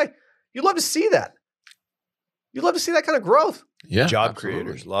USA. You'd love to see that. You'd love to see that kind of growth. Yeah. Job absolutely.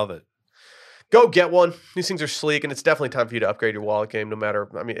 creators love it. Go get one. These things are sleek, and it's definitely time for you to upgrade your wallet game. No matter,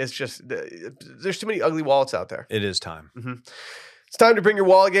 I mean, it's just there's too many ugly wallets out there. It is time. It's time to bring your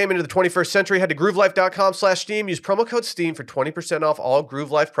wallet game into the 21st century. Head to groovelife.com/Steam. Use promo code STEAM for 20% off all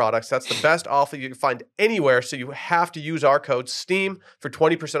Groove Life products. That's the best offer you can find anywhere, so you have to use our code STEAM for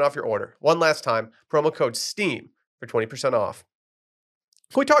 20% off your order. One last time, promo code STEAM for 20% off.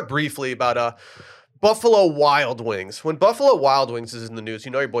 Can we talk briefly about Buffalo Wild Wings? When Buffalo Wild Wings is in the news,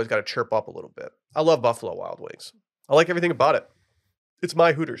 you know your boy's got to chirp up a little bit. I love Buffalo Wild Wings. I like everything about it. It's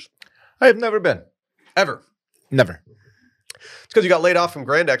my Hooters. I have never been. Ever. Never. It's because you got laid off from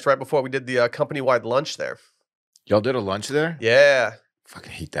Grand X right before we did the company-wide lunch there. Y'all did a lunch there? Yeah.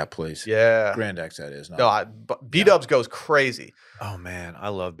 Fucking hate that place. Yeah. Grand X, that is. No, B-Dubs goes crazy. Oh man, I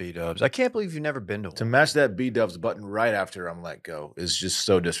love B-dubs. I can't believe you've never been to To one. match that B-Dubs button right after I'm let go is just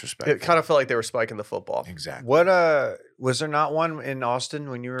so disrespectful. It kind of felt like they were spiking the football. Exactly. What was there not one in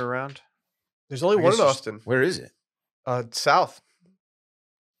Austin when you were around? There's only I one guess in there's- Austin. Where is it? South.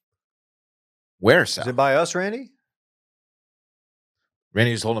 Where, Is South? it by us, Randy?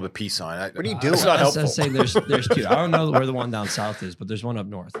 Randy was holding up a peace sign. What are you doing? It's not I was helpful. saying there's two. I don't know where the one down south is, but there's one up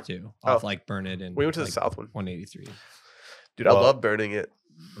north too, off like Burnett and We went to the like, south one. 183. Dude, I Well- love burning it.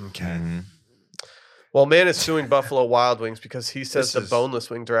 Okay. Mhm. Well, man is suing Buffalo Wild Wings because he says This the is- boneless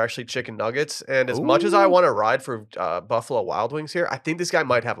wings are actually chicken nuggets. And as much as I want to ride for Buffalo Wild Wings here, I think this guy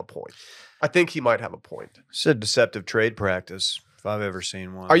might have a point. I think he might have a point. It's a deceptive trade practice if I've ever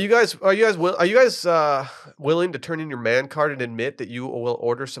seen one. Are you guys willing to turn in your man card and admit that you will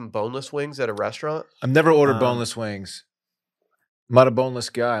order some boneless wings at a restaurant? I've never ordered Um, boneless wings. I'm not a boneless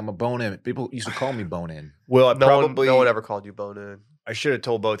guy. I'm a bone in. People used to call me bone in. Well, I No one ever called you bone in. I should have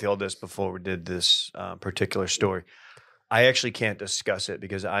told both y'all this before we did this particular story. I actually can't discuss it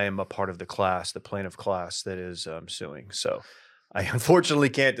because I am a part of the class, the plaintiff class that is suing. So I unfortunately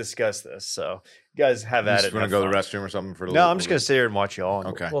can't discuss this. So you guys have You at just it. want to have go to the fun. restroom or something for a No, little I'm just going to sit here and watch y'all.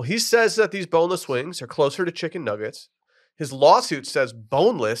 Okay. Well, he says that these boneless wings are closer to chicken nuggets. His lawsuit says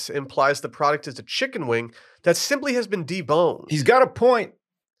boneless implies the product is a chicken wing that simply has been deboned. He's got a point.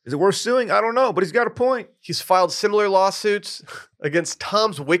 Is it worth suing? I don't know, but he's got a point. He's filed similar lawsuits against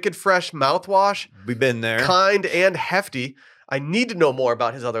Tom's Wicked Fresh mouthwash, We've been there. Kind and Hefty. I need to know more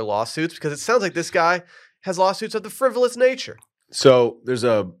about his other lawsuits because it sounds like this guy has lawsuits of the frivolous nature. So there's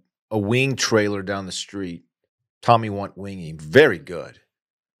a wing trailer down the street. Tommy Want Wingy. Very good.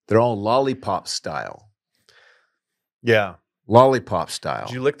 They're all lollipop style. Yeah. Lollipop style.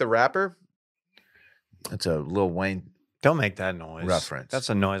 Did you lick the wrapper? That's a Lil Wayne. Don't make that noise. Reference.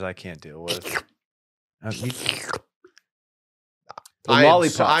 That's a noise I can't deal with. The I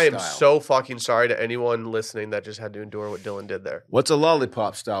lollipop am style. so fucking sorry to anyone listening that just had to endure what Dylan did there. What's a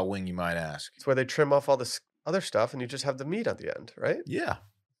lollipop style wing, you might ask? It's where they trim off all this other stuff and you just have the meat at the end, right? Yeah.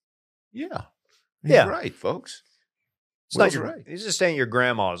 Yeah. He's Yeah. right, folks. It's not Will's your, right. These just ain't your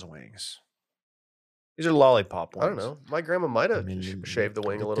grandma's wings. These are lollipop wings. I don't know. My grandma might have shaved the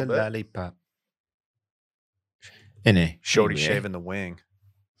wing a little bit. Lollipop. Anyway, Shorty anyway. shaving the wing.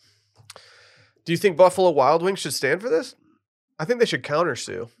 Do you think Buffalo Wild Wings should stand for this? I think they should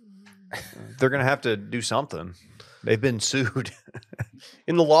countersue. They're going to have to do something. They've been sued.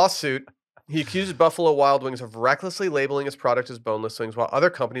 In the lawsuit, he accuses Buffalo Wild Wings of recklessly labeling its product as boneless wings, while other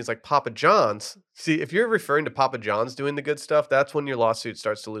companies like Papa John's, see, if you're referring to Papa John's doing the good stuff, that's when your lawsuit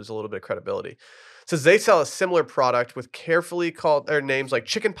starts to lose a little bit of credibility. It says they sell a similar product with carefully called their names like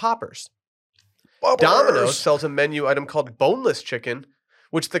chicken poppers. Domino's sells a menu item called boneless chicken,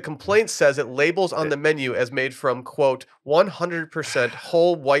 which the complaint says it labels on the menu as made from, quote, 100%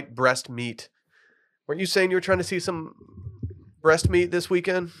 whole white breast meat. Weren't you saying you were trying to see some breast meat this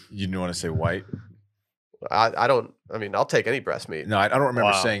weekend? You didn't want to say white? I mean, I'll take any breast meat. No, I don't remember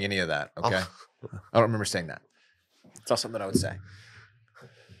Wow. saying any of that. Okay. I don't remember saying that. It's not something I would say.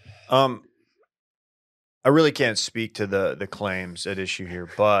 I really can't speak to the claims at issue here,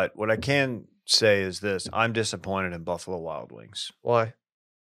 but what I can say is this. I'm disappointed in Buffalo Wild Wings Why?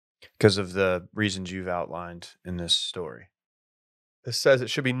 because of the reasons you've outlined in this story. This says it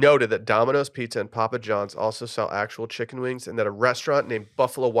should be noted that Domino's Pizza and Papa John's also sell actual chicken wings and that a restaurant named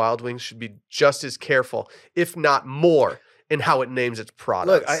Buffalo Wild Wings should be just as careful, if not more, in how it names its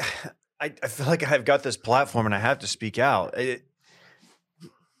products. Look, I feel like I've got this platform and I have to speak out.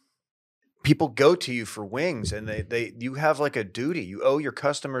 People go to you for wings and you have like a duty. You owe your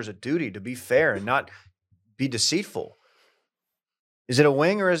customers a duty to be fair and not be deceitful. Is it a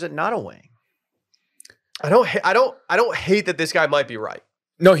wing or is it not a wing? I don't hate that this guy might be right.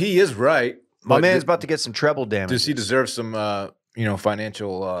 No, he is right. My but man's about to get some treble damage. Does he deserve some,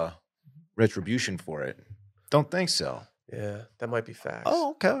 financial retribution for it? Don't think so. Yeah, that might be facts.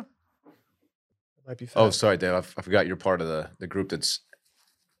 Oh, okay. That might be facts. Oh, sorry, Dave. I forgot you're part of the group that's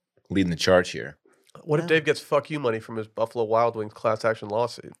leading the charge here. What if Dave gets fuck you money from his Buffalo Wild Wings class action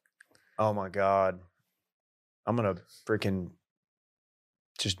lawsuit? Oh my God. I'm going to freaking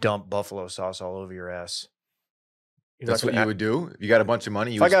just dump buffalo sauce all over your ass. You're That's not what gonna you would do if you got a bunch of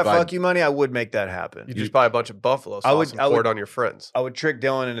money. You If I would got buy- fuck you money, I would make that happen. You just buy a bunch of buffalo sauce I would- and I pour would- it on your friends. I would trick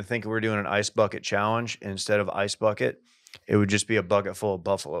Dylan into thinking we were doing an ice bucket challenge. Instead of ice bucket, it would just be a bucket full of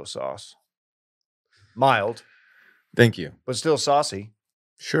buffalo sauce. Mild, Thank you. but still saucy.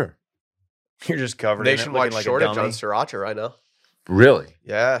 Sure. You're just covered in it, Nationwide looking like shortage a dummy. on sriracha right now. Really?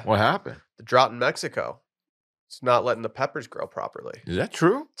 Yeah, What happened? the drought in Mexico. It's not letting the peppers grow properly. Is that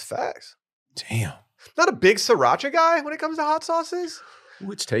true? It's facts. Damn. Not a big sriracha guy when it comes to hot sauces.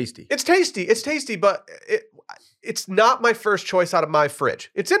 Ooh, it's tasty. It's tasty. It's tasty, but it's not my first choice out of my fridge.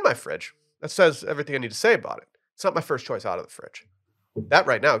 It's in my fridge. That says everything I need to say about it. It's not my first choice out of the fridge. That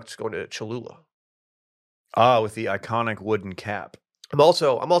right now is going to Cholula. With the iconic wooden cap. I'm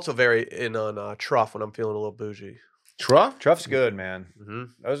also very in on truff when I'm feeling a little bougie. Truff Truff's good, man. Mm-hmm.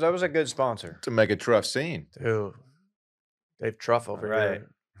 That was a good sponsor. to make a Truff scene. Dude, Dave Truff over Right.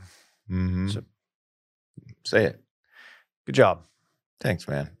 here. Mm-hmm. So- Say it. Good job. Thanks,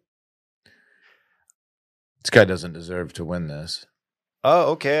 man. This guy doesn't deserve to win this.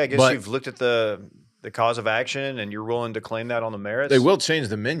 Oh, okay. I guess But- you've looked at the cause of action and you're willing to claim that on the merits. They will change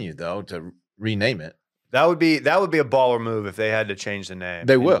the menu though to rename it. That would be a baller move if they had to change the name.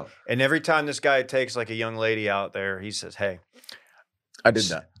 They will. And every time this guy takes like a young lady out there, he says, "Hey, I did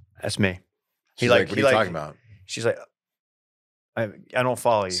that. that's me." She's like- what he are you like- talking about? She's like, "I don't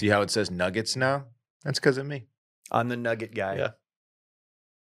follow you. See how it says nuggets now? That's because of me. I'm the nugget guy." Yeah.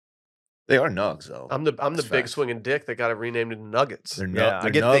 They are nugs though. I'm the That's big facts. swinging dick that got it renamed into Nuggets. They're Yeah, I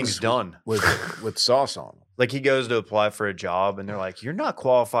they're get things nugs done. with sauce on them. Like he goes to apply for a job and they're like, "You're not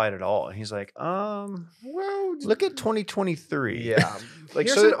qualified at all." And he's like, well, look at 2023. Yeah. Like,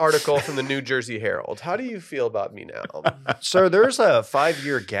 Here's so- an article from the New Jersey Herald. How do you feel about me now? Sir, there's a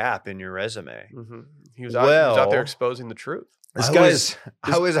 5-year gap in your resume. Mhm. He was out there Well- exposing the truth. This I guy was,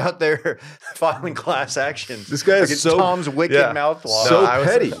 I was out there filing class actions. This guy is Like so- Tom's wicked Yeah. mouthwash. So I was,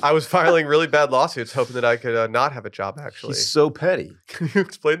 petty. I was filing really bad lawsuits hoping that I could not have a job, actually. He's so petty. Can you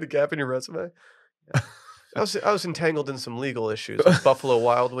explain the gap in your resume? I was entangled in some legal issues with Buffalo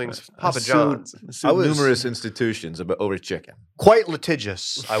Wild Wings, Papa John's. Sued was- numerous institutions about over chicken. Quite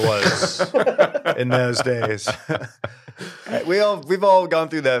litigious, I was in those days. We've all gone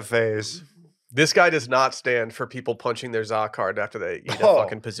through that phase. This guy does not stand for people punching their za card after they eat a Oh.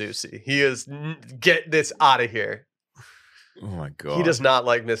 fucking Pizzusi. He is get this out of here. Oh my god. He does not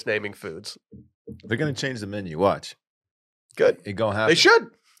like misnaming foods. They're gonna change the menu. Watch. Good. It gonna happen. They should.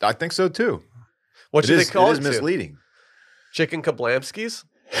 I think so too. What It should is- they call it? it? Is to? misleading. Chicken kablamskis?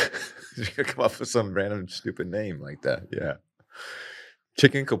 You're gonna come up with some random stupid name like that. Yeah.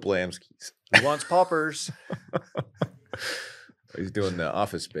 Chicken Kablamskis. He wants poppers. He's doing the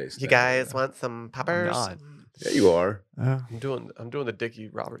Office Space. You thing. guys want some poppers? not. Yeah, you are. I'm doing the Dickie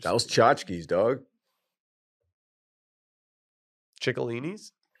Roberts. That was tchotchkes, dog.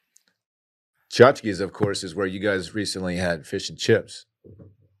 Chickalinis? Tchotchkes, of course, is where you guys recently had fish and chips.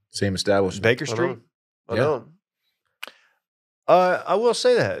 Same establishment. Baker I know. Street. I Yeah. know. I will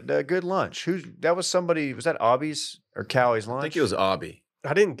say that good lunch. That was somebody? Was that Obby's or Cowie's lunch? I think it was Obby.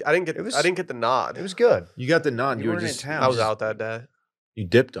 I didn't get It was- I didn't get the nod. It was good. You got the nod. You You were weren't in just town. I was out that day. You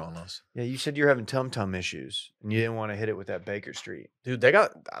dipped on us. Yeah, you said you're having tum issues and you didn't want to hit it with that Baker Street. Dude, they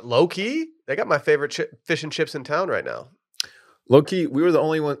got low key. They got my favorite fish and chips in town right now. Low key, we were the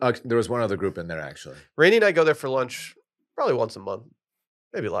only one. There was one other group in there actually. Randy and I go there for lunch probably once a month,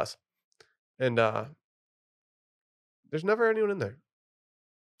 maybe less. And there's never anyone in there.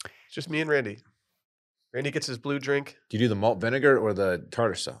 It's just me and Randy. Randy gets his blue drink. Do you do the malt vinegar or the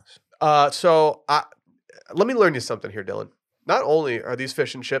tartar sauce? So let me learn you something here, Dylan. Not only are these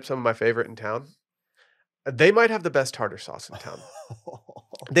fish and chips some of my favorite in town, they might have the best tartar sauce in town.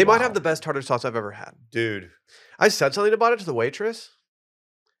 They might have the best tartar sauce I've ever had. Dude. I said something about it to the waitress,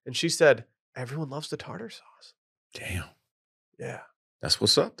 and she said, "Everyone loves the tartar sauce." Damn, Yeah, that's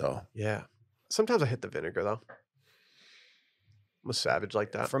what's up though. yeah. Sometimes I hit the vinegar though. I'm a savage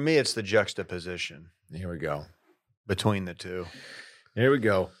like that. For me, it's the juxtaposition Here we go. between the two. Here we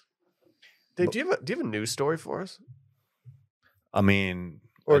go. Dave, do you have a news story for us, I mean,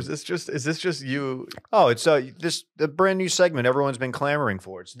 or is this just you? oh, it's the brand new segment everyone's been clamoring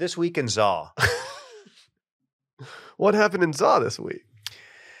for. It's This Week in ZA. What happened in ZA this week?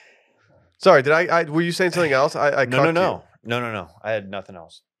 Sorry, did I were you saying something else? I No. I had nothing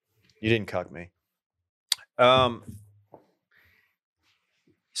else. You didn't cuck me.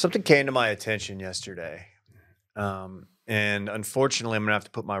 Something came to my attention yesterday. And unfortunately, I'm going to have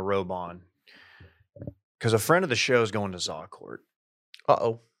to put my robe on because a friend of the show is going to ZA court.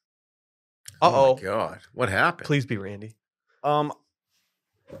 Uh-oh. Oh Uh-oh. my god, what happened? Please be Randy.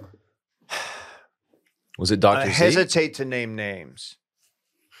 Was it I Dr. Z? hesitate to name names,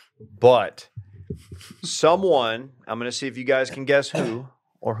 but someone, I'm going to see if you guys can guess who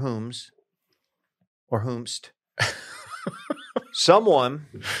or whom's or whomst. Someone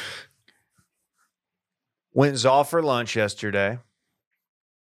went ZA for lunch yesterday,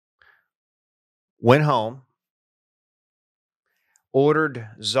 went home, ordered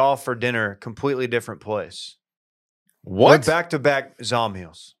ZA for dinner, completely different place. What? Went back-to-back ZA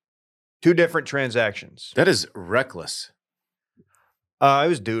meals. 2 different transactions. That is reckless. It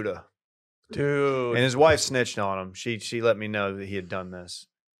was Duda. Dude. And his wife snitched on him. She let me know that he had done this.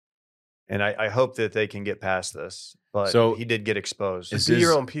 And I hope that they can get past this. but So- he did get exposed. Is Be your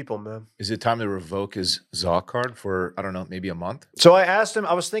this- own people, man. Is it time to revoke his ZA card for, I don't know, maybe a month? So I asked him,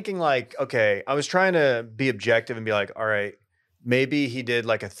 I was thinking like, okay, I was trying to be objective and be like, all right, maybe he did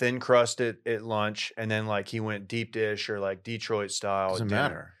like a thin crust at lunch and then like he went deep dish or like Detroit style. Doesn't dinner.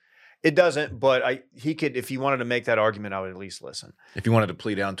 matter. It doesn't, but he could, if he wanted to make that argument, I would at least listen. If you wanted to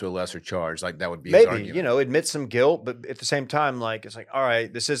plead down to a lesser charge, like that would be his Maybe, argument. admit some guilt, but at the same time, like, it's like, all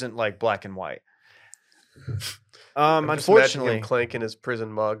right, this isn't like black and white. I'm just imagining Unfortunately, him clanking his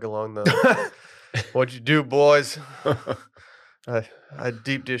prison mug along the. What'd you do, boys? I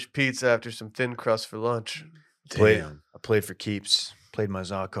deep dish pizza after some thin crust for lunch. Damn. I played for keeps, played my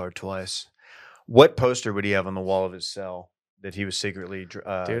ZA card twice. What poster would he have on the wall of his cell that he was secretly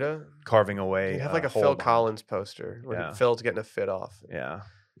Dude, carving away? you have like a hole Phil on? Collins poster when Yeah. Phil's getting a fit off. Yeah.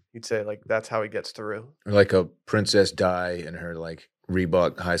 You'd say like that's how he gets through. Or like a Princess Di in her like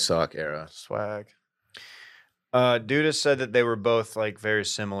Reebok high sock era. Swag. Duda said that they were both like very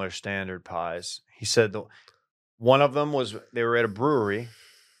similar standard pies. He said one of them was they were at a brewery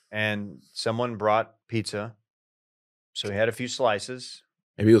and someone brought pizza. So he had a few slices.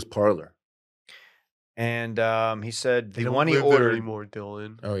 Maybe it was Parlor. And he said They the don't one he live there ordered anymore,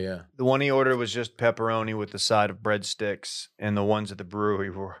 Dylan. Oh yeah. the one he ordered was just pepperoni with the side of breadsticks, and the ones at the brewery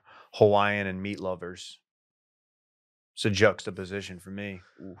were Hawaiian and meat lovers. It's a juxtaposition for me.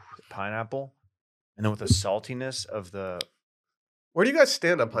 Ooh, pineapple. And then with the saltiness of the Where do you guys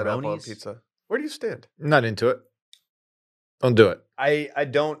stand on pineapple on Bronies? pizza? Where do you stand? I'm not into it. Don't do it. I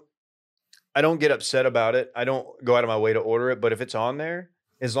don't get upset about it. I don't go out of my way to order it, but if it's on there,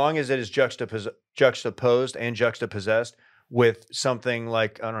 as long as it is juxtaposed and juxtapossessed with something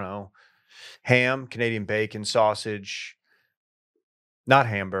like, I don't know, ham, Canadian bacon, sausage, not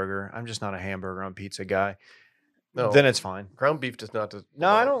hamburger. I'm just not a hamburger on pizza guy. No, Then it's fine. ground beef does not. No,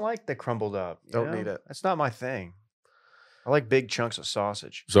 I don't like the crumbled up. you Don't know? need it. That's not my thing. I like big chunks of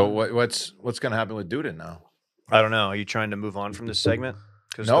sausage. So what's gonna happen with Duda now? I don't know. Are you trying to move on from this segment?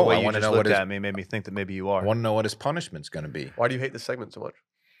 Because No, the way I you wanna just know what looked his- at me made me think that maybe you I are. want to know what his punishment's gonna be. Why do you hate this segment so much?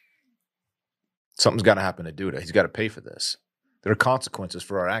 Something's got to happen to Duda. He's got to pay for this. There are consequences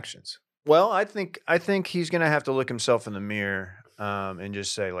for our actions. Well, I think he's gonna have to look himself in the mirror and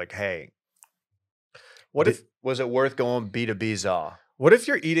just say like, "Hey, What if was it worth going B2B ZA?" what if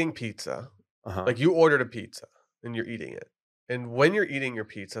you're eating pizza? Uh-huh. Like you ordered a pizza and you're eating it. And when you're eating your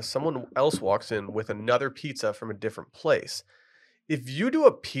pizza, someone else walks in with another pizza from a different place. If you do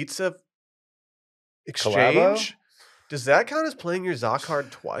a pizza exchange, does that count as playing your ZA card a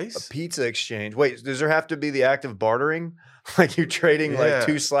twice? pizza exchange. Wait, does there have to be the act of bartering? Like you're trading Yeah. like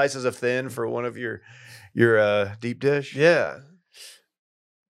 2 slices of thin for one of your deep dish? Yeah.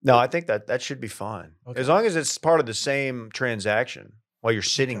 No, I think that should be fine. Okay. As long as it's part of the same transaction while you're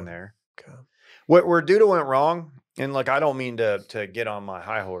sitting Okay. there. Okay. Where Duda went wrong, and like I don't mean to get on my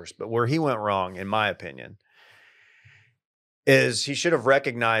high horse, but where he went wrong, in my opinion, is he should have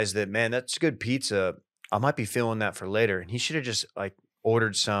recognized that, man, that's good pizza. I might be feeling that for later. And he should have just like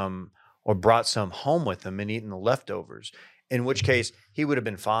ordered some or brought some home with him and eaten the leftovers, in which case he would have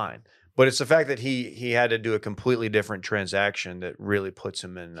been fine. But it's the fact that he had to do a completely different transaction that really puts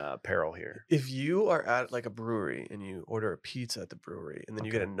him in peril here. If you are at like a brewery and you order a pizza at the brewery and then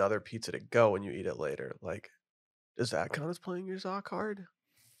you get another pizza to go and you eat it later, like, does that count as playing your ZA card?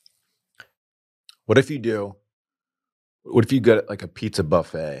 What if you do? What if you get like a pizza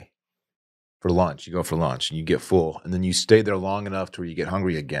buffet for lunch? You go for lunch and you get full, and then you stay there long enough to where you get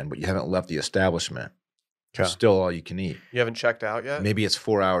hungry again, but you haven't left the establishment. Okay. It's still all you can eat. You haven't checked out yet? Maybe it's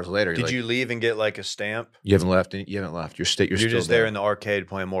 4 hours later. Did you leave and get like a stamp? You haven't left. You haven't left. You're You're still just there in the arcade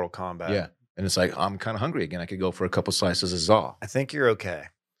playing Mortal Kombat. Yeah, and it's like I'm kind of hungry again. I could go for a couple slices of ZA. I think you're okay.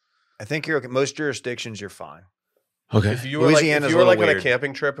 Most jurisdictions, you're fine. Okay. If you were like, Louisiana's if you a were little like on a weird.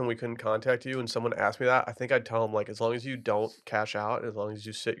 camping trip and we couldn't contact you and someone asked me that, I think I'd tell them like, as long as you don't cash out, as long as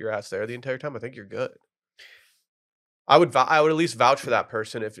you sit your ass there the entire time, I think you're good. I would at least vouch for that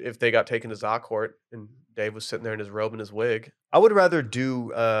person if they got taken to ZA court and Dave was sitting there in his robe and his wig. I would rather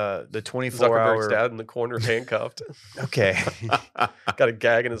do the Zuckerberg's 24-hour. dad in the corner handcuffed, Okay. got a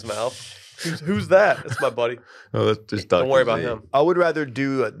gag in his mouth. Who's that? It's my buddy. Oh, that's just Don't worry about him. I would rather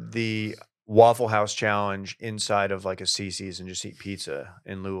do the Waffle House challenge inside of like a CC's and just eat pizza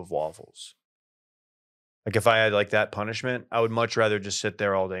in lieu of waffles. Like if I had like that punishment, I would much rather just sit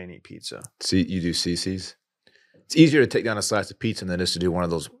there all day and eat pizza. See, you do CC's. It's easier to take down a slice of pizza than it is to do one of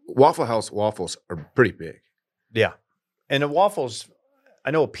those. Waffle House waffles are pretty big. Yeah. And the waffles,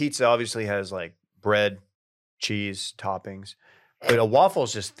 I know a pizza obviously has like bread, cheese, toppings, but a waffle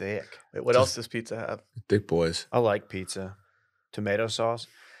is just thick. Wait, what else does pizza have? Thick boys. I like pizza. Tomato sauce.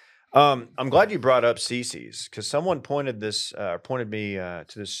 I'm glad you brought up CC's because someone pointed me to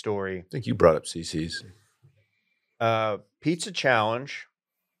this story. I think you brought up CC's. Pizza challenge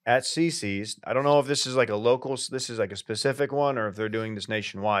at CC's. I don't know if this is like this is like a specific one or if they're doing this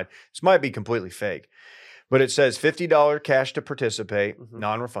nationwide. This might be completely fake, but it says $50 cash to participate,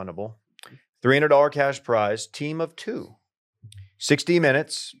 non-refundable, $300 cash prize, team of 2, 60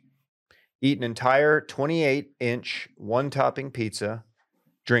 minutes, eat an entire 28-inch one-topping pizza,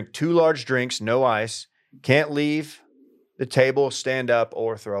 drink 2 large drinks, no ice, can't leave the table, stand up,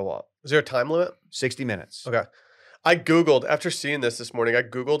 or throw up. Is there a time limit? 60 minutes. Okay. I Googled, after seeing this morning, I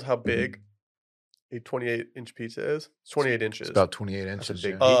Googled how big a 28-inch pizza is. It's 28 inches. It's about 28 inches.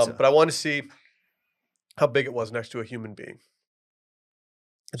 big yeah. pizza. But I wanted to see how big it was next to a human being.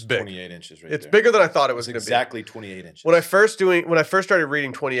 It's big. 28 inches right It's there. bigger than I thought it was It's going to be. exactly 28 inches. When I first started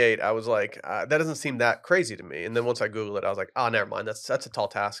reading 28, I was like, that doesn't seem that crazy to me. And then once I Googled it, I was like, oh, never mind. That's a tall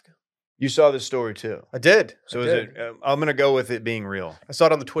task. You saw this story too. I did. So I is did. it? I'm going to go with it being real. I saw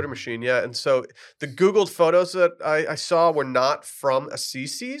it on the Twitter machine, yeah. And so the Googled photos that I saw were not from a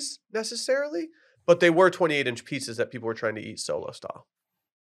CC's necessarily, but they were 28-inch pizzas that people were trying to eat solo style.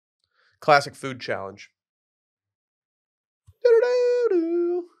 Classic food challenge.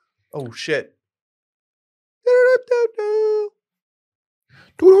 Oh, shit.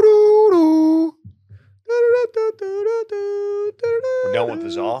 We're done with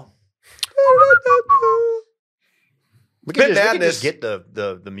this all. We Bit can Madness. just get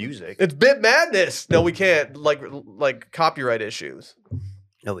the music. It's Bit Madness. No, we can't. Like copyright issues.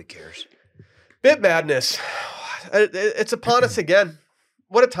 Nobody cares. Bit Madness. It's upon us again.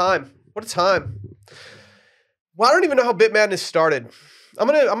 What a time. What a time. Well, I don't even know how Bit Madness started. I'm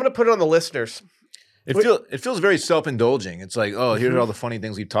gonna put it on the listeners. It feels very self-indulging. It's like, oh, here's all the funny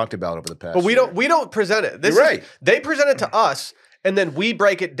things we've talked about over the past. But we year. don't present it. You're right. They present it to us, and then we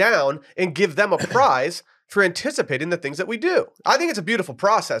break it down and give them a prize for anticipating the things that we do. I think it's a beautiful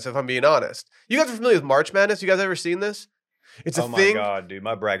process, if I'm being honest. You guys are familiar with March Madness? You guys ever seen this? It's a Oh my thing. god, dude,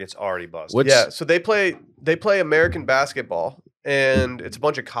 my bracket's already busted. What's- Yeah, so they play American basketball, and it's a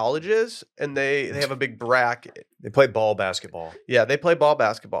bunch of colleges, and they have a big bracket. They play ball basketball. Yeah, they play ball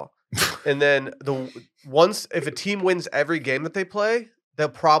basketball. And then if a team wins every game that they play, they'll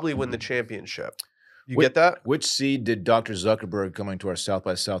probably win the championship. You get that? Which seed did Dr. Zuckerberg coming to our South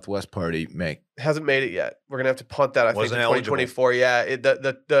by Southwest party make? Hasn't made it yet. We're gonna have to punt that. I think Wasn't in eligible. 2024. Yeah,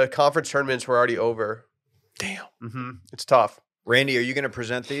 the conference tournaments were already over. Damn. Mm-hmm. It's tough. Randy, are you going to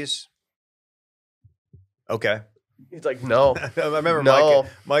present these? Okay. He's like, no. I remember No.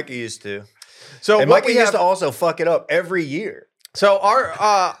 Mikey used to. So And what Mikey we used have, to also fuck it up every year. so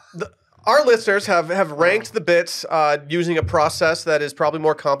our listeners have ranked the bits using a process that is probably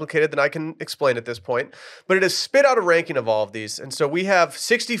more complicated than I can explain at this point, but it has spit out a ranking of all of these, and so we have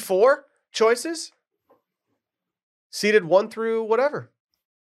 64 choices, seeded 1 through whatever.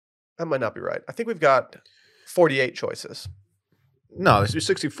 That might not be right. I think we've got 48 choices. No, this is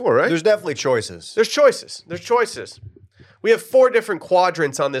 64, right? There's definitely choices. There's choices. There's choices. We have 4 different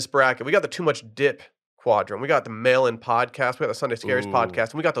quadrants on this bracket. We got the Too Much Dip quadrant. We got the Mail-In podcast. We got the Sunday Scaries Ooh.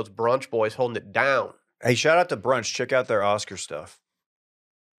 podcast. And we got those brunch boys holding it down. Hey, shout out to Brunch. Check out their Oscar stuff.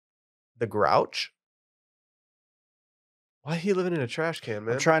 The Grouch? Why he living in a trash can,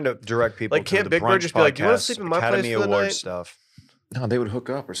 man? I'm trying to direct people Like, to can't the Big Brunch Bird just be like, "You wanna podcast sleep in my Academy place for the Award night?" stuff. No, they would hook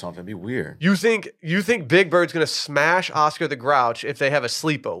up or something. It'd be weird. You think Big Bird's gonna smash Oscar the Grouch if they have a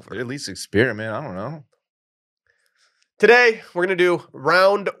sleepover? They'd at least experiment. I don't know. Today, we're gonna do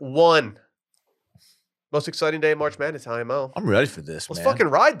round 1. Most exciting day in March Madness, IMO. I'm ready for this, Let's man. fucking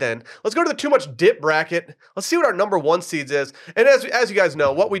ride then. Let's go to the Too Much Dip bracket. Let's see what our number 1 seeds is. And as you guys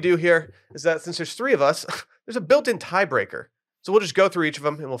know, what we do here is that since there's 3 of us, there's a built-in tiebreaker. So we'll just go through each of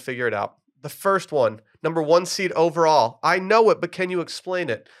them and we'll figure it out. The first one, number 1 seed overall. I know it, but can you explain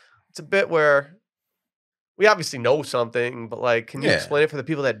it? It's a bit where we obviously know something, but like, can you Yeah. explain it for the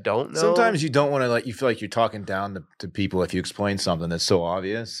people that don't know? Sometimes you don't want to you feel like you're talking down to people if you explain something that's so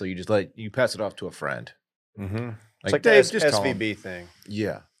obvious. So you just you pass it off to a friend. Mm-hmm. Like, It's like Dave, the just tell 'em. SVB thing.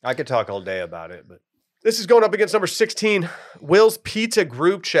 Yeah. I could talk all day about it, but This is going up against number 16, Will's Pizza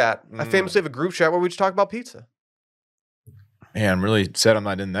group chat. I Mm. famously have a group chat where we just talk about pizza. Man, I'm really sad I'm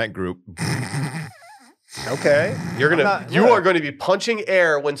not in that group. okay. You Look. are going to be punching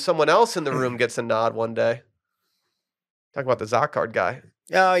air when someone else in the room gets a nod one day. Talk about the Zocard guy.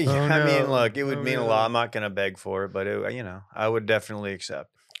 Yeah, Oh, I mean, no. look, it would Oh, mean a no. lot. I'm not going to beg for it, but I would definitely accept.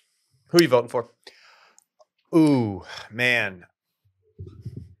 Who are you voting for? Ooh, man.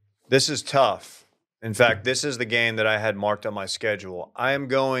 This is tough. In fact, this is the game that I had marked on my schedule. I am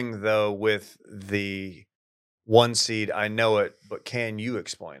going, though, with the 1 seed. I know it, but can you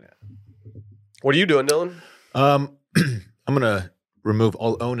explain it? What are you doing, Dylan? I'm gonna remove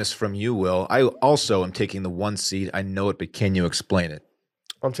all onus from you, Will. I also am taking the 1 seed. I know it, but can you explain it?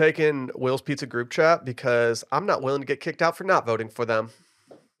 I'm taking Will's Pizza group chat because I'm not willing to get kicked out for not voting for them.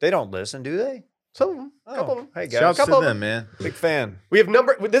 They don't listen, do they? Some of them, a couple of them. Hey guys, Shouts to couple of them, man. big fan. We have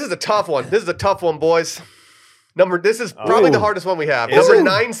this is a tough one. This is a tough one, boys. This is probably the hardest one we have. Is Number it?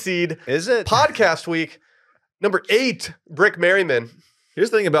 9 seed, Is it? podcast week. Number 8, Brick Merriman.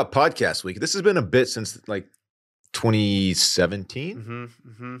 Here's the thing about podcast week. This has been a bit since like 2017.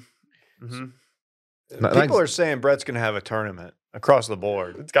 People are saying Brett's going to have a tournament across the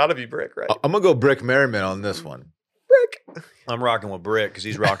board. It's got to be Brick, right? I'm gonna go Brick Merriman on this one. Brick. I'm rocking with Brick because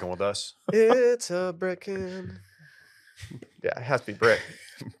he's rocking with us. It's a brickin'. Yeah, it has to be Brick.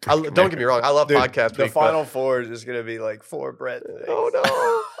 Don't get me wrong. I love podcast The week. Final Four is just going to be like 4 Brett things. Oh no!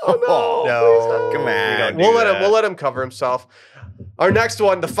 Oh no! No, come on. We don't do We'll let that. him. We'll let him cover himself. Our next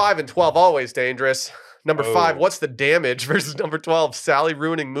one, the 5 and 12, always dangerous. Number 5, what's the damage versus number 12, Sally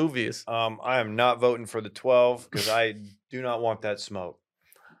ruining movies. I am not voting for the 12 because I do not want that smoke.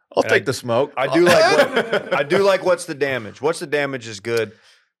 I'll And take the smoke. I do like I do like what's the damage. What's the damage is good.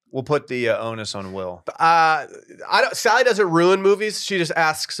 We'll put the onus on Will. Sally doesn't ruin movies. She just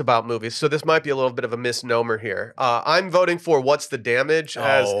asks about movies. So this might be a little bit of a misnomer here. I'm voting for what's the damage,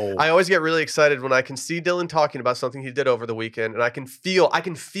 as I always get really excited when I can see Dylan talking about something he did over the weekend, and I can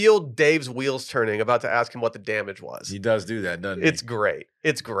feel Dave's wheels turning about to ask him what the damage was. He does do that, doesn't he? It's great.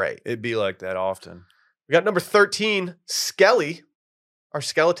 It's great. It'd be like that often. We got number 13, Skelly, our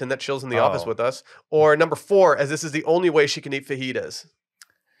skeleton that chills in the office Oh. with us. Or number 4, as this is the only way she can eat fajitas.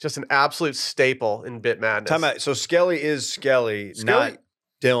 Just an absolute staple in Bit Madness. Time out. So Skelly is Skelly, not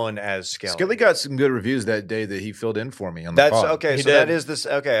Dylan as Skelly. Skelly got some good reviews that day that he filled in for me on the That's pod. okay. He So did. that is this.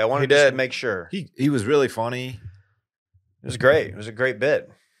 Okay, I wanted He just did. to make sure. He was really funny. It was great. It was a great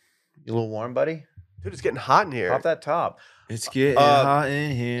bit. You a little warm, buddy? Dude, it's getting hot in here. Pop that top. It's getting Uh, hot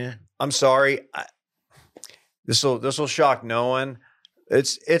in here. I'm sorry. This will shock no one.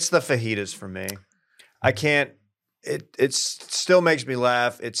 It's the fajitas for me. I can't. It still makes me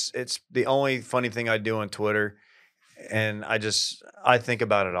laugh. It's the only funny thing I do on Twitter, and I think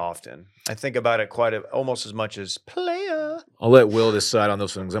about it often. I think about it almost as much as player. I'll let Will decide on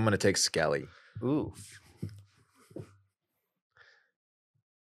those things. I'm going to take Skelly. Ooh.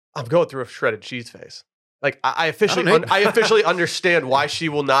 I'm going through a shredded cheese face. Like I officially, I don't know. I officially understand why she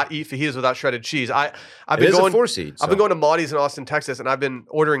will not eat fajitas without shredded cheese. I've It been is going. a 4 seed. I've been going to Maudie's in Austin, Texas, and I've been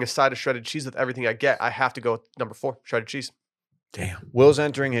ordering a side of shredded cheese with everything I get. I have to go with number 4, shredded cheese. Damn. Will's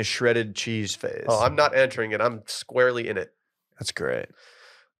entering his shredded cheese phase. Oh, I'm not entering it. I'm squarely in it. That's great.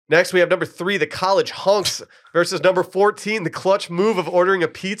 Next, we have number 3, the college hunks, versus number 14, the clutch move of ordering a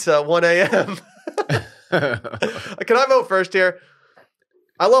pizza at 1 a.m. Can I vote first here?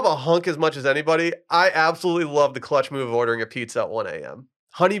 I love a hunk as much as anybody. I absolutely love the clutch move of ordering a pizza at 1 a.m.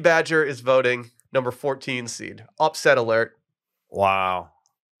 Honey Badger is voting number 14 seed. Upset alert. Wow.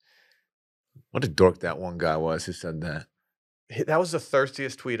 What a dork that one guy was who said that. That was the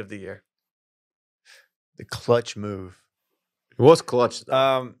thirstiest tweet of the year. The clutch move. It was clutch,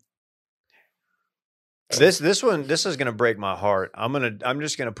 though. This is gonna break my heart. I'm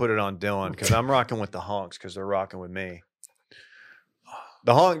just gonna put it on Dylan because I'm rocking with the hunks because they're rocking with me.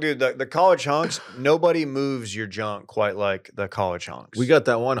 The hunk, dude, the college hunks, nobody moves your junk quite like the college hunks. We got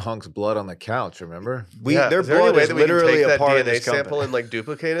that one hunk's blood on the couch, remember? Their is there any blood way is that we can literally take a that part of DNA this sample company. and like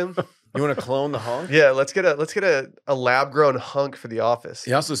duplicate him? You want to clone the hunk? Yeah, let's get a lab grown hunk for the office.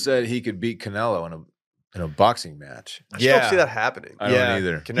 He also said he could beat Canelo in a boxing match. I just don't see that happening. I don't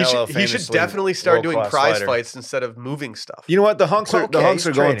either. Canelo He should famously definitely start doing world-class prize fighter. fights instead of moving stuff. You know what? The hunks are Okay, he's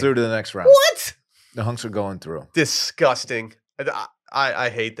going training. through to the next round. What? The hunks are going through. Disgusting. I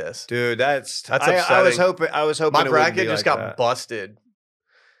hate this. Dude, that's upsetting. I was hoping My it wouldn't bracket be just like got that. busted.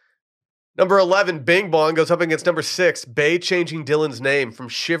 Number 11, Bing Bong goes up against number 6, Bay changing Dylan's name from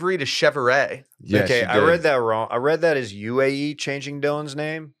Chivalry to Chevrolet. Yes, Okay, she I did. read that wrong. I read that as UAE changing Dylan's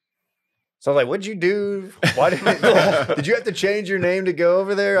name. So I was like, "What'd you do? Why did you have to change your name to go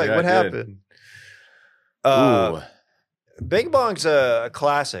over there? Like, Yeah, what I did. happened?" Ooh. Bing Bong's a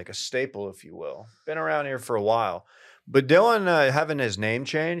classic, a staple, if you will. Been around here for a while, but Dylan having his name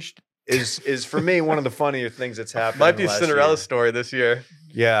changed is for me one of the funnier things that's happened. Might be in a the last Cinderella year. story this year.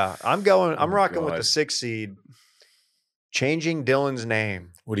 Yeah, I'm rocking with God. the 6 seed, changing Dylan's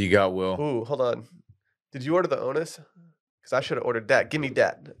name. What do you got, Will? Ooh, hold on. Did you order the onus? Because I should have ordered that. Give me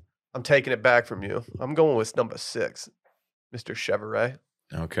that. I'm taking it back from you. I'm going with number 6, Mr. Chevrolet.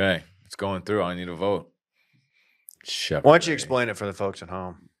 Okay. It's going through. I need a vote. Why don't you explain it for the folks at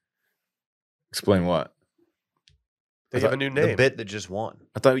home? Explain what? They have a new name. The bit that just won.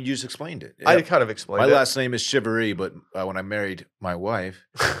 I thought you just explained it. I Yeah. kind of explained My it. last name is Chivery, but when I married my wife,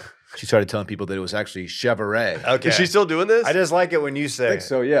 she started telling people that it was actually Chevrolet. Okay. Is she still doing this? I just like it when you I say think it.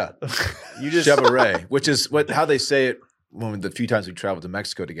 so, yeah. You just Chevrolet, which is how they say it. When the few times we traveled to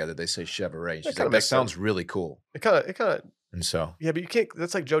Mexico together, they say Chevrolet. And she's kinda like, that makes sounds really cool. It kind of. And so Yeah, but you can't.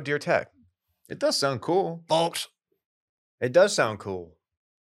 That's like Joe Deere Tech. it does sound cool. Folks. it does sound cool.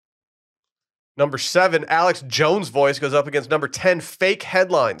 Number 7, Alex Jones' voice goes up against number 10, fake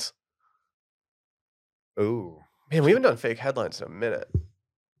headlines. Ooh. Man, we haven't done fake headlines in a minute.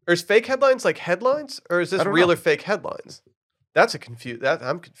 Or is fake headlines like headlines, or is this I don't real know. or fake headlines? That's a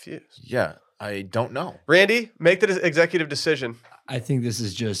I'm confused. Yeah, I don't know. Randy, make the executive decision. I think this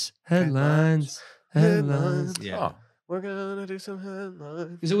is just headlines. Headlines. Yeah. Oh, We're gonna do some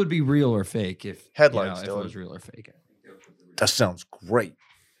headlines. Because it would be real or fake if Headlines, if it Dylan. was real or fake. that sounds great.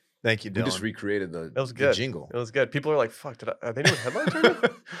 Thank you, We Dylan. just recreated the, It was the good. jingle. It was good. People are like, "Fuck, are they doing headlines right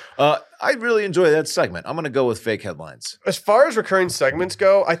now?" I really enjoy that segment. I'm going to go with fake headlines. As far as recurring segments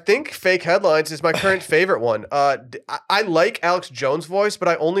go, I think fake headlines is my current favorite one. I like Alex Jones' voice, but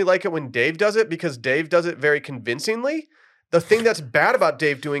I only like it when Dave does it because Dave does it very convincingly. The thing that's bad about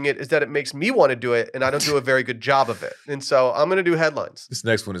Dave doing it is that it makes me want to do it, and I don't do a very good job of it. And so I'm going to do headlines. This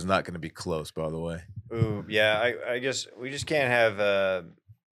next one is not going to be close, by the way. Ooh, yeah. I guess we just can't have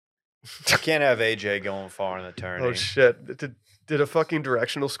AJ going far in the tourney. Oh shit! Did a fucking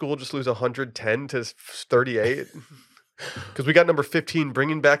directional school just lose 110 to 38? Because we got number 15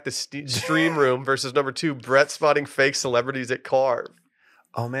 bringing back the stream room versus number 2 Brett spotting fake celebrities at Carve.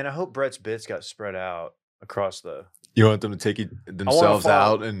 Oh man, I hope Brett's bits got spread out across the. You want them to take themselves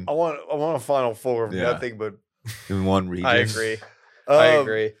out and I want a Final Four of Yeah. nothing but. in one region. I agree. I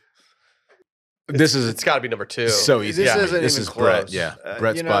agree. This is It's got to be number 2. so easy. This Yeah, isn't this even is close. Brett. Yeah,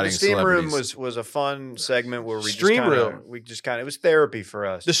 Brett you know, spotting the Steam Room celebrities. was a fun segment where Stream Room. we just kind of it was therapy for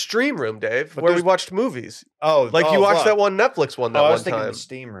us. The stream room, Dave, But where we there's- watched movies. oh, Like oh, you watched fuck. that one Netflix one that I one was thinking time. the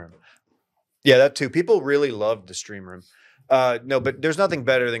Steam Room. Yeah, that too. People really loved the Stream Room. No, but there's nothing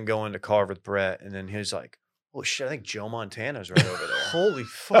better than going to Carve with Brett, and then he's like, "Oh shit, I think Joe Montana's right over there." Holy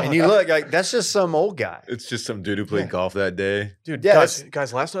fuck. And you look like that's just some old guy. It's just some dude who played golf that day. Dude, Yeah,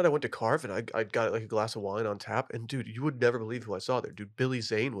 guys, last night I went to Carve and I got like a glass of wine on tap. And dude, you would never believe who I saw there. Dude, Billy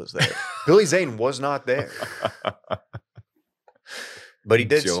Zane was there. Billy Zane was not there, but he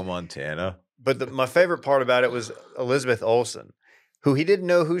did. Joe Montana. But my favorite part about it was Elizabeth Olsen, who he didn't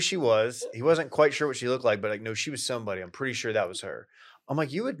know who she was. He wasn't quite sure what she looked like, but like, no, she was somebody. I'm pretty sure that was her. I'm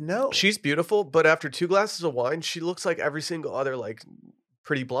like, you would know. She's beautiful, but after 2 glasses of wine, she looks like every single other like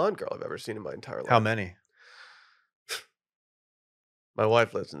pretty blonde girl I've ever seen in my entire life. How many? My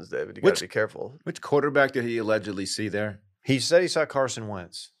wife listens, David. You Which- gotta be careful. Which quarterback did he allegedly see there? He said he saw Carson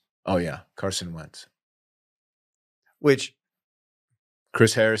Wentz, Oh yeah, Carson Wentz. which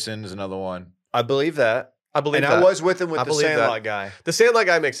Chris Harrison is another one. I believe that. I believe And that. I was with him with I the believe that. Sandlot guy. The Sandlot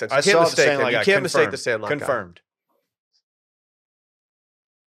guy makes sense. You I can't saw the mistake him. Sandlot You guy. can't mistake the Confirmed. Sandlot guy. Confirmed.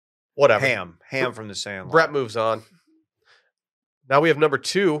 Whatever. Ham from the Sandlot. Brett moves on. Now we have number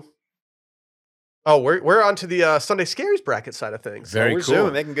 2. Oh, we're on to the Sunday Scaries bracket side of things. Very we're cool.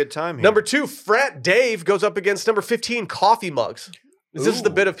 zooming, making good time here. Number 2, Frat Dave goes up against number 15, Coffee Mugs. Is this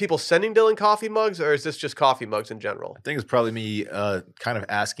the Ooh. bit of people sending Dylan coffee mugs, or is this just coffee mugs in general? I think it's probably me kind of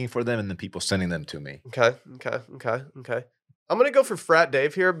asking for them and then people sending them to me. Okay. I'm going to go for Frat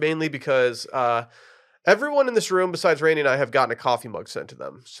Dave here, mainly because everyone in this room besides Randy and I have gotten a coffee mug sent to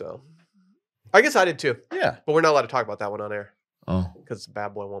them. So I guess I did too, Yeah. but we're not allowed to talk about that one on air Oh, because it's a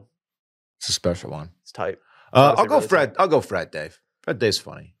bad boy one. it's a special one. It's tight. I'll Honestly, go really Fred. I'll go Fred Dave. Fred Dave's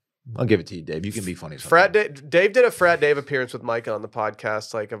funny. I'll give it to you, Dave. You can be funny. Frat sometimes. Dave did a Frat Dave appearance with Micah on the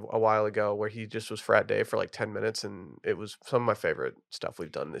podcast like a while ago where he just was Frat Dave for like 10 minutes, and it was some of my favorite stuff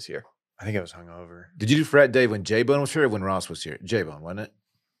we've done this year. I think I was hungover. Did you do Frat Dave when J-Bone was here or when Ross was here? J-Bone, wasn't it?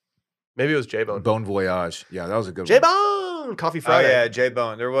 Maybe it was J-Bone. Bone Voyage. Yeah, that was a good one. J-Bone! Coffee Friday. Oh yeah, J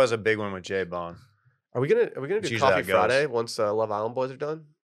Bone. There was a big one with J Bone. Are we gonna It's do usually Coffee how it goes. Friday once Love Island boys are done?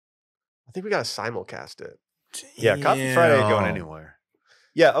 I think we gotta simulcast it. Yeah, Coffee Friday ain't going Damn. anywhere.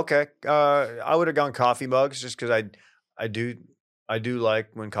 Yeah, okay. I would have gone coffee mugs just because I do like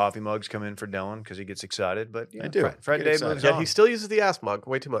when coffee mugs come in for Dylan because he gets excited. But yeah, I do. Fred Get Dave excited. moves Yeah, on. he still uses the ass mug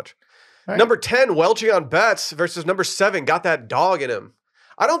way too much. All right. Number 10, Welching on Bets versus number 7, got that dog in him.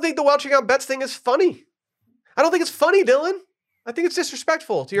 I don't think the Welching on Bets thing is funny. I don't think it's funny, Dylan. I think it's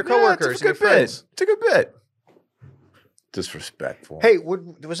disrespectful to your Yeah, coworkers it's and a your good bit. friends. It's a good bit. Disrespectful. Hey,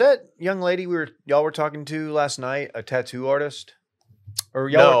 was that young lady y'all were talking to last night a tattoo artist, or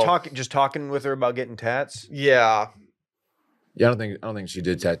y'all No. were talking with her about getting tats? Yeah. Yeah, I don't think she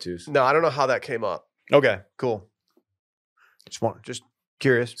did tattoos. No, I don't know how that came up. Okay, cool. Just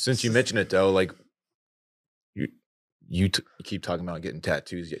curious. Since you mentioned it though, like you keep talking about getting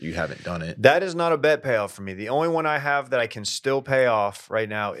tattoos, yet you haven't done it. That is not a bet payoff for me. The only one I have that I can still pay off right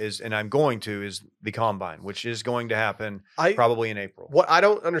now is the Combine, which is going to happen probably in April. What I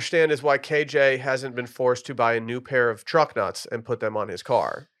don't understand is why KJ hasn't been forced to buy a new pair of truck nuts and put them on his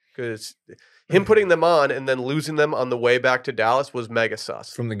car. Because him putting them on and then losing them on the way back to Dallas was mega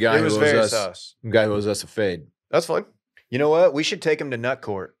sus. From the guy It was who owes very us, sus. the guy who owes us a fade. That's fine. You know what? We should take him to Nut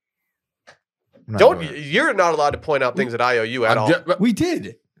Court. I'm not doing it. You're not allowed to point out things that I owe you at all. We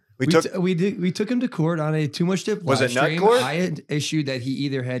did. We We took him to court on a Too Much Dip Was live it Nut stream. Court? I had issued that he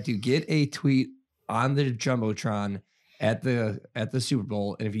either had to get a tweet on the Jumbotron at the Super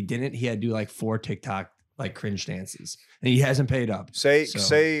Bowl, and if he didn't, he had to do like 4 TikTok like cringe dances, and he hasn't paid up.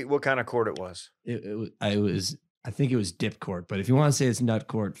 Say what kind of court it was. I think it was Dip Court, but if you want to say it's Nut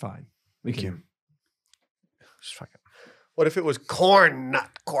Court, fine. We can. Just fucking. What if it was corn nut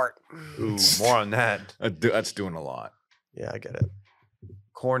court? Ooh, more on that. That's doing a lot. Yeah, I get it.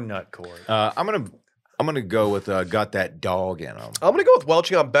 Corn Nut Court. I'm gonna go with got that dog in him. I'm gonna go with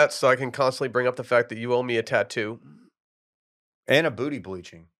welching on bets so I can constantly bring up the fact that you owe me a tattoo And a booty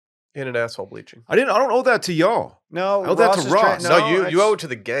bleaching. and an asshole bleaching. I don't owe that to y'all. No, I owe that to is Ross. No, you owe it to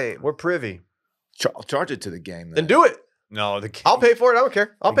the game. We're privy. I'll charge it to the game. Then do it. No, I'll pay for it. I don't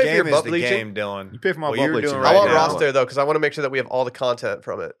care. I'll pay for your butt the bleaching. game, Dylan. You pay for my What butt you're bleaching. doing I right want now. Ross there though because I want to make sure that we have all the content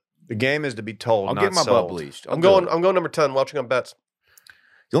from it. The game is to be told. I'll not get my sold. butt bleached. I'm going number 10, welching on bets.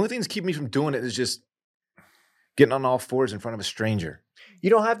 The only thing that's keeping me from doing it is just getting on all fours in front of a stranger. You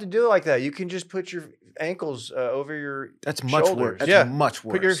don't have to do it like that. You can just put your ankles over your. That's much shoulders. worse. That's Yeah. much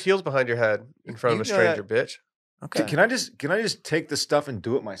worse. Put your heels behind your head in front of a You know that- stranger, bitch. Okay. Can I just take the stuff and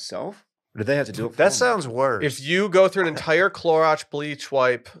do it myself? Or do they have to do it? For That me? sounds worse. If you go through an entire Clorox bleach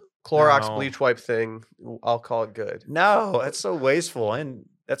wipe thing, I'll call it good. No, that's so wasteful, and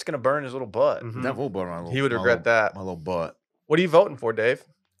that's gonna burn his little butt. Mhm. That will burn my little, He would my regret little- that. My little butt. What are you voting for, Dave?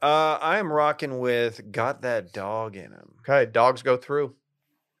 I am rocking with "Got That Dog in Him," Okay, dogs go through.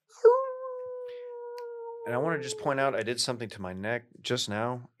 and I want to just point out I did something to my neck just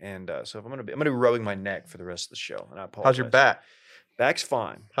now, and so if I'm gonna be rubbing my neck for the rest of the show, and I apologize. How's your back? Back's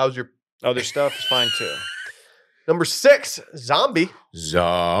fine. How's your Other stuff is fine too. number 6? Zombie.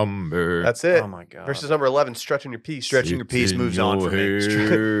 Zombie. That's it. Oh my god. Versus number 11, stretching your piece. Stretching your piece moves on for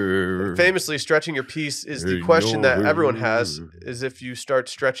me. Famously, stretching your piece is the In question that your everyone has: hair. is if you start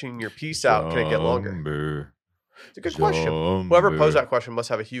stretching your piece out, can it get longer? It's a good question. Whoever posed that question must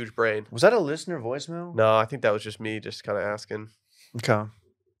have a huge brain. Was that a listener voicemail? No, I think that was just me, just kind of asking. Okay.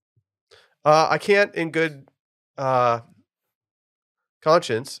 I can't, in good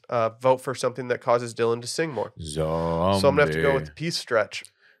conscience, vote for something that causes Dylan to sing more. Zombie. So I'm gonna have to go with the piece stretch.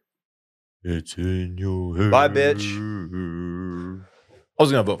 It's in your hair. Bye, bitch. I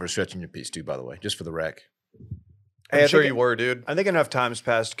was gonna vote for stretching your piece too, by the way, just for the wreck. I'm Hey, I sure think you were, dude. I think enough time's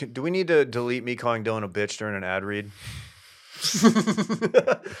passed. Do we need to delete me calling Dylan a bitch during an ad read?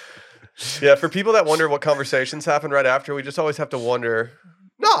 Yeah, for people that wonder what conversations happen right after, we just always have to wonder.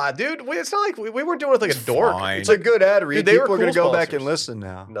 Nah, dude, it's not like we weren't doing it like a dork. fine. It's a good ad read. Dude, they were People are going to cool go back sponsors. and listen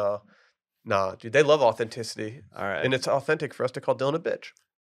now. No, nah, dude, they love authenticity, All right. and it's authentic for us to call Dylan a bitch.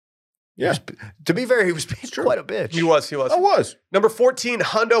 Yeah, To be fair, he was being quite a bitch. He was. I was. Number 14,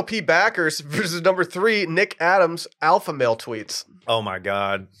 Hundo P. Backers versus number 3, Nick Adams, alpha male tweets. Oh my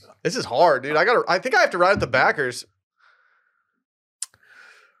god. This is hard, dude. I think I have to ride with the Backers.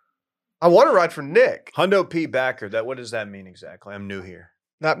 I want to ride for Nick. Hundo P. Backer. What does that mean exactly? I'm new here.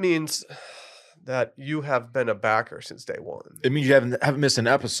 That means that you have been a backer since day one. It means you haven't missed an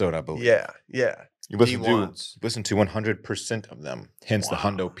episode, I believe. Yeah. You D1s. listen to 100% of them. Hence the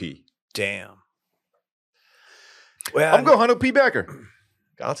Hundo P. Damn. Well, I'm going Hundo P Backer.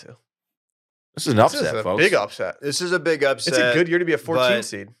 Got to. This is an This upset, is a folks. big upset. This is a big upset. It's a good year to be a 14 but-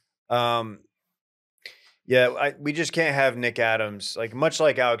 seed. Yeah, we just can't have Nick Adams, like much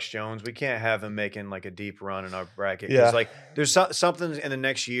like Alex Jones, we can't have him making like a deep run in our bracket. 'Cause, Yeah. like there's something in the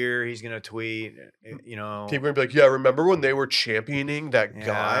next year he's gonna tweet, you know. People are going to be like, yeah, remember when they were championing that yeah,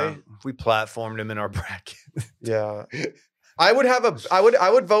 guy? we platformed him in our bracket. Yeah. I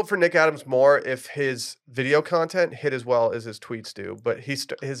would vote for Nick Adams more if his video content hit as well as his tweets do, but his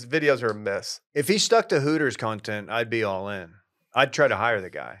videos are a mess. If he stuck to Hooters content, I'd be all in. I'd try to hire the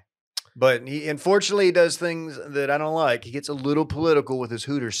guy. But he unfortunately does things that I don't like. He gets a little political with his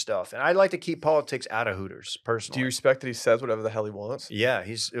Hooters stuff. And I'd like to keep politics out of Hooters, personally. Do you respect that he says whatever the hell he wants? Yeah,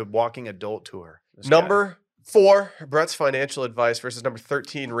 he's a walking adult tour. this guy. Number 4, Brett's financial advice versus number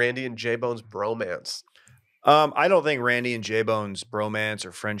 13, Randy and J-Bone's bromance. I don't think Randy and J-Bone's bromance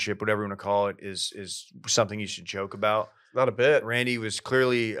or friendship, whatever you want to call it, is something you should joke about. Not a bit. Randy was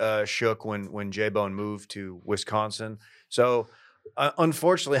clearly shook when J-Bone moved to Wisconsin. So,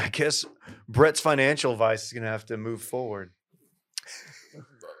 unfortunately, I guess Brett's financial advice is going to have to move forward.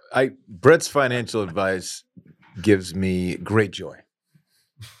 Brett's financial advice gives me great joy.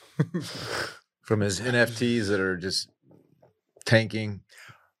 From his NFTs that are just tanking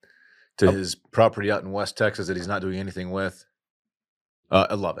to his property out in West Texas that he's not doing anything with.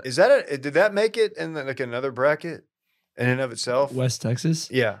 I love it. Is that did that make it in like another bracket in and of itself? West Texas.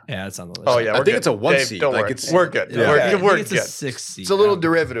 Yeah. Yeah, it's on the list. Oh yeah, I we're think good. it's a 1 Dave, seed. Don't Like, worry. it's- We're good. Yeah. We're, I think we're it's good. a 6 seed. It's a little now.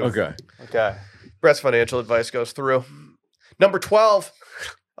 derivative. Okay. Okay. Brett's financial advice goes through. Number 12,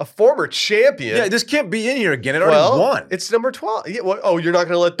 a former champion. Yeah, this can't be in here again. It already won. It's number 12. Yeah, oh, you're not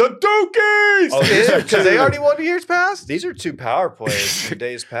going to let the Dukies Oh, these are because they two. already won years past? These are two power plays from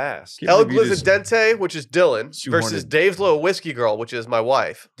days past. El believe you just Glizadente, which is Dylan, shoehorned versus it. Dave's Little Whiskey Girl, which is my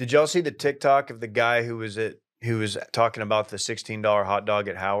wife. Did y'all see the TikTok of the guy who was talking about the $16 hot dog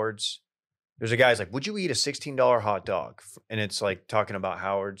at Howard's? There's a guy's like, would you eat a $16 hot dog? And it's like talking about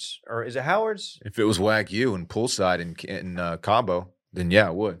Howard's, or is it Howard's? If it was Wagyu and poolside in Cabo, then yeah,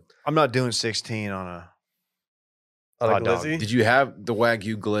 it would. I'm not doing 16 on a. On a Hot dog. glizzy. Did you have the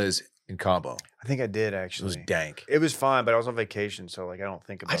Wagyu Gliz in Cabo? I think I did It actually. was dank. It was fine, but I was on vacation, so like I don't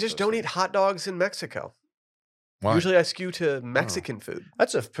think about. I just those don't eat things. hot dogs in Mexico. Why? Usually I skew to Mexican food.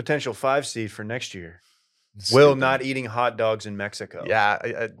 That's a potential 5 seed for next year. It's Will stupid. not eating hot dogs in Mexico. Yeah,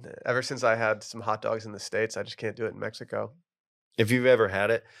 ever since I had some hot dogs in the States, I just can't do it in Mexico. If you've ever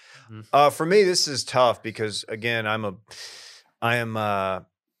had it. Mhm. For me, this is tough because again, I am a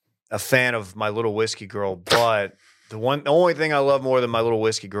fan of My Little Whiskey Girl, but the only thing I love more than My Little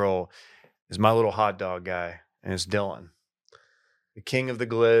Whiskey Girl is My Little Hot Dog Guy, and it's Dylan, the king of the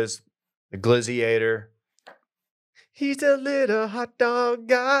glizz, the glizziator, He's a little hot dog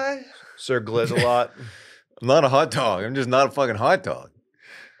guy. Sir Glizz-a-lot. I'm not a hot dog. I'm just not a fucking hot dog.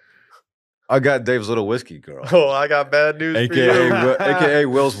 I got Dave's Little Whiskey Girl, Oh, I got bad news for aka you. aka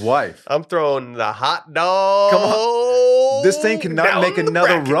Will's wife. I'm throwing the hot dog. Come on. This thing cannot down make the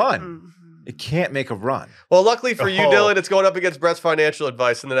another bracket. run. It can't make a run. Well, luckily for you, Oh. Dylan, it's going up against Brett's financial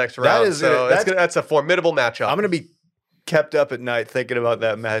advice in the next round. is so it. that's a formidable matchup. I'm going to be kept up at night thinking about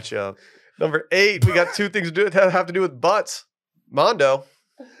that matchup. Number 8, we got two things that have to do with butts. Mondo.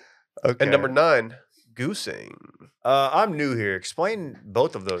 Okay. And number 9, goosing. I'm new here. Explain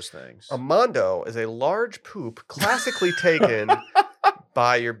both of those things. A mondo is a large poop classically taken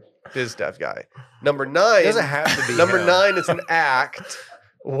by your biz dev guy. Number 9. It doesn't have to be Number him. 9 is an act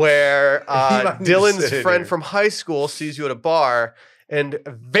where might need to Dylan's sit friend here. from high school sees you at a bar and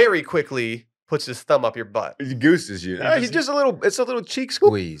very quickly puts his thumb up your butt. He gooses you. Yeah, He's just a little. It's a little cheek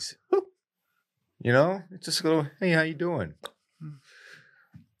squeeze. You know, it's just a little. Hey, how you doing?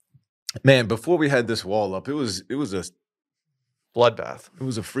 Man, before we had this wall up, it was a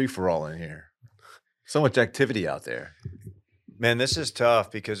Bloodbath. free for all in here. So much activity out there. Man, this is tough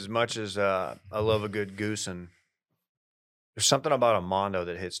because as much as I love a good goosing, there's something about a mondo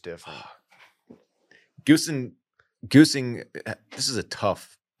that hits different. Goosing. This is a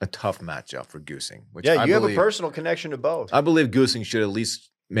tough matchup for goosing. Which Yeah, I you have a believe- personal connection to both. I believe goosing should at least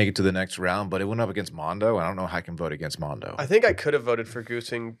make it to the next round, but it went up against Mondo. I don't know how I can vote against Mondo. I think I could have voted for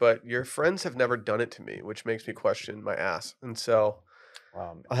goosing, but your friends have never done it to me, which makes me question my ass. And so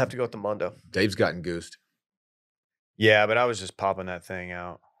I'll have to go with the mondo. Dave's gotten goosed. Yeah, but I was just popping that thing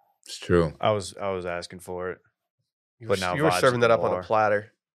out. It's true. I was asking for it. You But were, now you were vibes serving at that the up on bar. a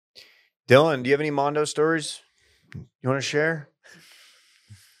platter. Dylan, do you have any mondo stories you want to share?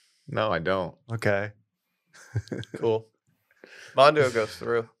 No, I don't. Okay. Cool. Mondo goes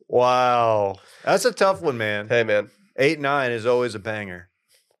through. Wow. That's a tough one, man. Hey, man, 8-9 is always a banger.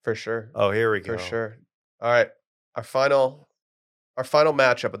 for sure. Oh, here we go. For sure. All right. Our final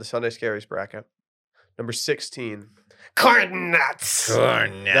matchup of the Sunday Scaries bracket. Number 16. Corn nuts.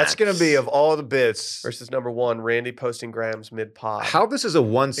 That's going to be of all the bits. Versus number 1, Randy posting grams mid pod. How this is a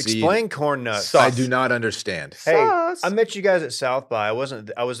 1 seed? Explain corn nuts. Sauce. I do not understand. Hey, Sauce. I met you guys at South by. I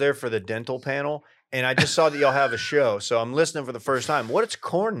was there for the dental panel, and I just saw that y'all have a show. So I'm listening for the first time. What's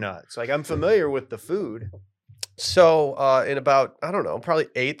corn nuts? Like, I'm familiar with the food. So in about, I don't know, probably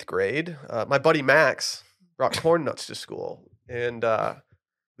 8th grade, my buddy Max brought corn nuts to school. And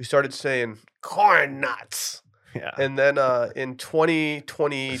we started saying corn nuts. Yeah. And then in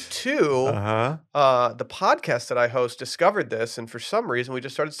 2022, Uh-huh. the podcast that I host discovered this. And for some reason, we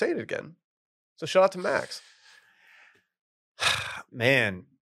just started saying it again. So shout out to Max. Man,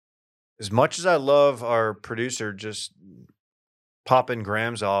 as much as I love our producer just popping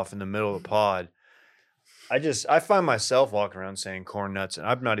grams off in the middle of the pod, I find myself walking around saying corn nuts, and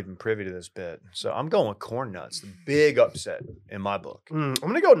I'm not even privy to this bit. So I'm going with corn nuts. The big upset in my book. I'm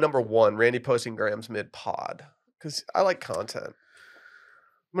going to go number 1, Randy posting Grams mid-pod, because I like content.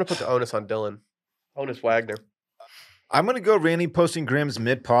 I'm going to put the onus on Dylan. Onus Wagner. I'm gonna go Randy posting Graham's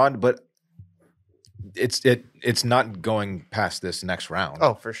mid pod, but it's not going past this next round.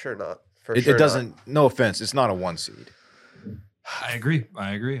 Oh, for sure not. It doesn't. No offense, it's not a 1 seed. I agree.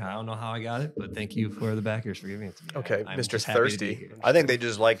 I don't know how I got it, but thank you for the backers for giving it to me. Okay, I'm Mr. just happy to be Thirsty. here. I think they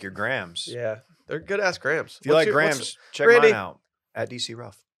just like your grams. Yeah, they're good-ass Grams. If you like grams, check Randy? mine out at DC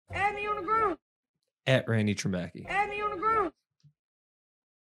Rough. Add me on the ground. At Randy Trembacki. Add me on the ground.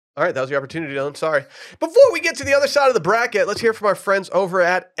 All right, that was your opportunity, Dylan. Sorry. Before we get to the other side of the bracket, let's hear from our friends over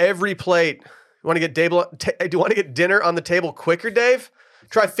at Every Plate. You want to get do you want to get dinner on the table quicker, Dave?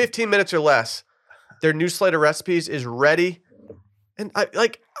 Try 15 minutes or less. Their new slate of recipes is ready. And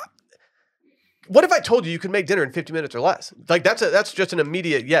what if I told you could make dinner in 50 minutes or less? Like that's just an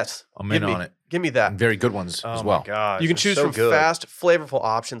immediate yes. I'm in on it. Give me that. And very good ones as well. My gosh, You can it's choose so from good. fast, flavorful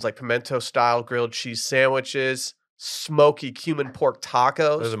options like pimento-style grilled cheese sandwiches, smoky cumin pork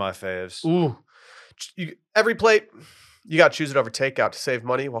tacos. Those are my faves. Ooh. Every Plate, you got to choose it over takeout to save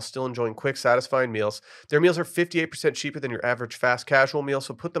money while still enjoying quick, satisfying meals. Their meals are 58% cheaper than your average fast casual meal,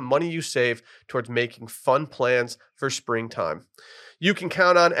 so put the money you save towards making fun plans for springtime. You can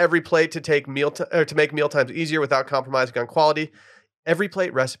count on Every Plate to make mealtimes easier without compromising on quality. Every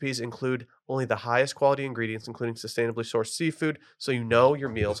Plate recipes include only the highest quality ingredients, including sustainably sourced seafood, so you know your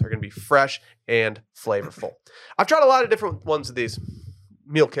meals are going to be fresh and flavorful. I've tried a lot of different ones of these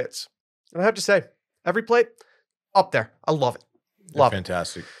meal kits, and I have to say, Every Plate, up there. I love it. Love it.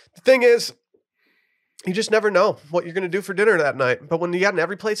 Fantastic. The thing is, you just never know what you're going to do for dinner that night. But when you got an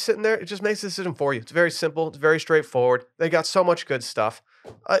Every Plate sitting there, it just makes the decision for you. It's very simple. It's very straightforward. They got so much good stuff.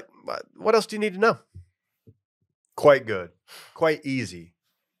 What else do you need to know? Quite good. Quite easy.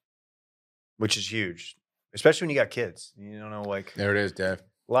 Which is huge. Especially when you got kids. You don't know, like, There it is, Dave.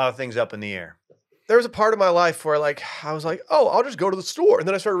 a lot of things up in the air. There was a part of my life where I was like, oh, I'll just go to the store. And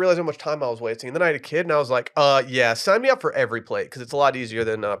then I started realizing how much time I was wasting. And then I had a kid and I was like, yeah, sign me up for Every Plate because it's a lot easier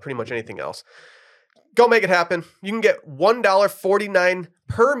than pretty much anything else. Go make it happen. You can get $1.49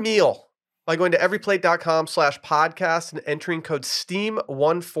 per meal by going to everyplate.com/podcast and entering code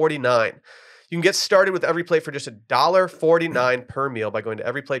STEAM149. You can get started with Every Plate for just $1.49 per meal by going to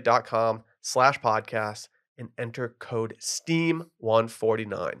everyplate.com/podcast and enter code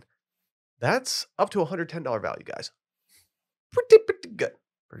STEAM149. That's up to $110 value, guys. Pretty good.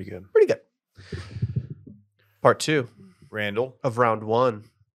 Pretty good. Pretty good. Part 2 Randall. of round 1.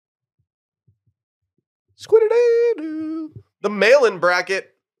 Squiddy-doo. The mail-in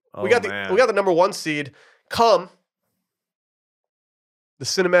bracket. Oh, we got the number 1 seed. The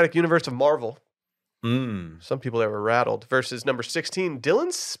cinematic universe of Marvel. Some people that were rattled. Versus number 16,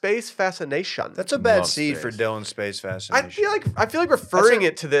 Dylan's Space Fascination. That's a bad Love seed for space. Dylan's Space Fascination. I feel like referring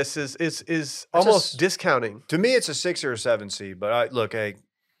it to this is almost discounting. To me, it's a 6 or a 7 seed, but hey,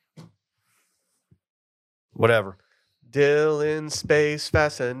 whatever. Dylan's Space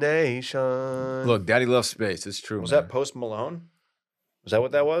Fascination. Look, Daddy loves space. It's true. Was man. that Post Malone? Was that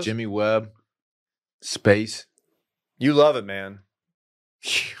what that was? Jimmy Webb? Space. You love it, man.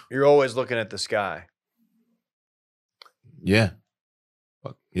 You're always looking at the sky. Yeah.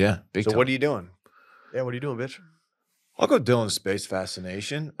 Yeah. Big So time. what are you doing? Yeah, what are you doing, bitch? I'll go Dylan's Space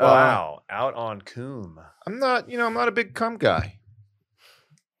Fascination. Wow, out on Coom. I'm not a big cum guy.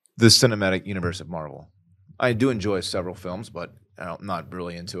 The cinematic universe of Marvel. I do enjoy several films, but I'm not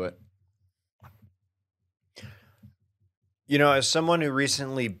really into it. You know, as someone who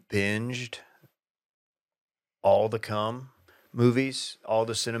recently binged all the Cum movies, all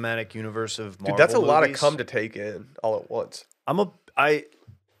the cinematic universe of Marvel Dude, that's a lot of movies, cum to take in all at once. I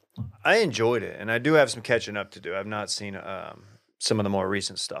enjoyed it, and I do have some catching up to do. I've not seen some of the more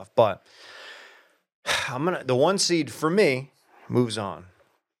recent stuff, but the 1 seed for me moves on.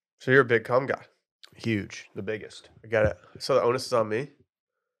 So you're a big cum guy. Huge, the biggest. I got it. So the onus is on me.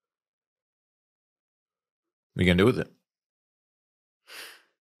 What are you going to do with it?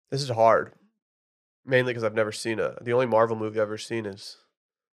 This is hard. Mainly because I've never seen the only Marvel movie I've ever seen is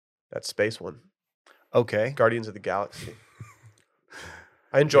that space one. Okay, Guardians of the Galaxy.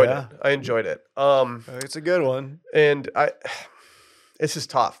 I enjoyed Yeah. it. I enjoyed it. it's a good one. And it's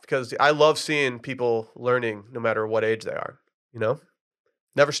just tough because I love seeing people learning no matter what age they are, you know?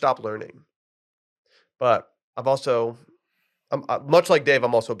 Never stop learning. But I'm much like Dave,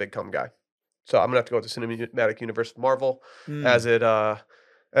 I'm also a big cum guy. So I'm going to have to go with the cinematic universe of Marvel as they did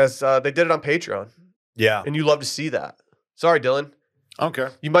it on Patreon. Yeah, And you love to see that. Sorry, Dylan. Okay.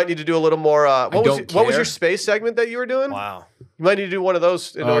 You might need to do a little more. What was don't what was your care. space segment that you were doing? Wow. You might need to do one of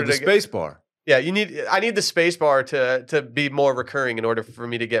those in order The to space bar. Yeah, you need. I need the space bar to be more recurring in order for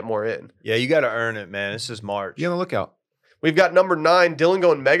me to get more in. Yeah, you got to earn it, man. This is March. Be on the lookout. We've got number 9, Dylan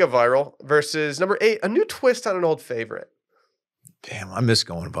going mega viral versus number 8, a new twist on an old favorite. Damn, I miss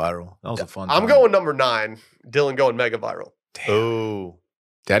going viral. That was a fun I'm time. going number 9, Dylan going mega viral. Oh.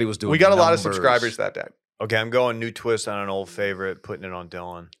 Daddy was doing We got a lot of numbers. subscribers that day. Okay, I'm going new twist on an old favorite, putting it on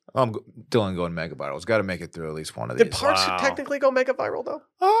Dylan. Dylan going mega viral. He's got to make it through at least one of Did these. Parks Wow. technically go mega viral though?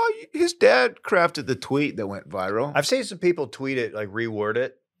 Oh, his dad crafted the tweet that went viral. I've seen some people tweet it, like reword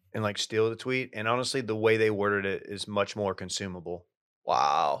it and like steal the tweet. And honestly, the way they worded it is much more consumable.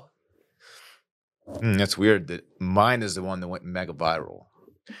 Wow. That's weird that mine is the one that went mega viral.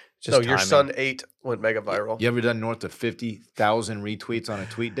 Just No, your timing. son 8 went mega viral. You ever done north of 50,000 retweets on a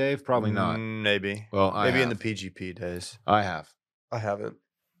tweet, Dave? Probably not. Maybe. Well, Maybe in the have. PGP days. I have. I haven't.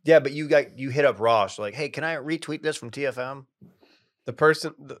 Yeah, but you hit up Ross like, hey, can I retweet this from TFM? The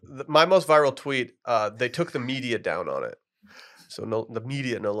person, my most viral tweet, they took the media down on it, so no, the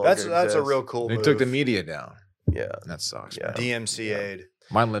media no longer. That's a exists. real cool They move. took the media down. Yeah. That sucks. Yeah. man. DMCA'd.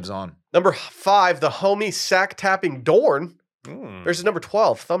 Mine lives on. Number 5, the homie sack tapping Dorn Mm. versus number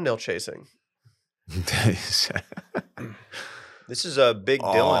 12, thumbnail chasing. This is a big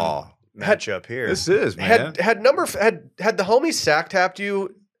Dylan matchup here. This is, man. Had the homie sack tapped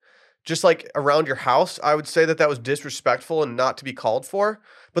you just like around your house, I would say that was disrespectful and not to be called for.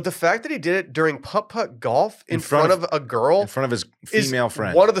 But the fact that he did it during putt-putt golf in front of a girl in front of his is female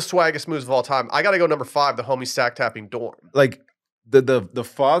friend. one of the swaggest moves of all time. I got to go number 5, the homie sack tapping Dorn. Like the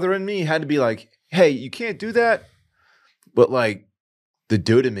father in me had to be like, hey, you can't do that. But like the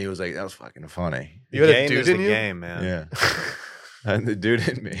dude in me was like, that was fucking funny. You had a game dude is in the you? game, man. Yeah. And the dude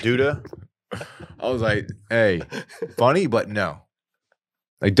in me. Duda? I was like, hey, funny, but no.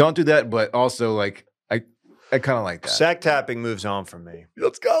 Like, don't do that, but also like I kind of like that. Sack tapping moves on from me.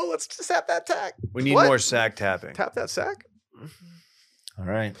 Let's go. Let's just tap that tack. We need What? more sack tapping. Tap that sack. All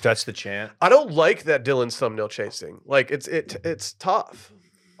right. That's the chant. I don't like that Dylan's thumbnail chasing. Like it's tough.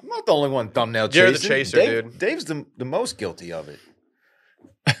 I'm not the only one thumbnail chasing. You're the chaser, dude. Dave's the most guilty of it.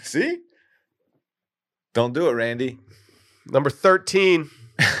 See? Don't do it, Randy. Number 13,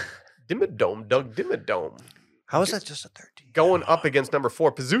 Dimmadome, Doug Dimmadome. How is that just a 13? Going up against number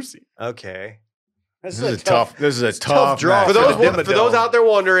 4, Pizzusi. Okay. This is a tough draw. For matchup. those out there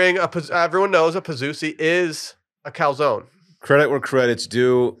wondering, everyone knows a Pizzusi is a calzone. Credit where credit's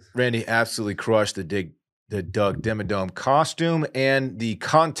due. Randy absolutely crushed the Doug Dimmadome costume and the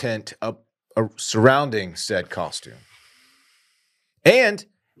content surrounding said costume. And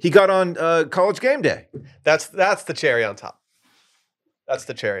he got on College Game Day. That's the cherry on top. That's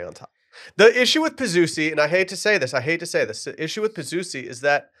the cherry on top. The issue with Pizzusi, and I hate to say this, the issue with Pizzusi is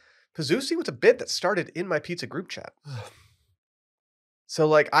that Pizzusi was a bit that started in my pizza group chat. So,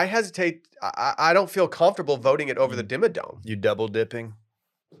 like, I hesitate. I don't feel comfortable voting it over the Dimmadome. You double dipping?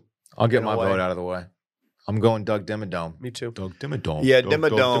 I'll get In a my way. vote out of the way. I'm going Doug Dimmadome. Me too. Doug Dimmadome. Yeah,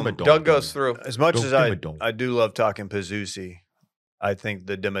 Dimmadome. Doug goes through. As much Don't as give me a dome. I do love talking Pizzusi, I think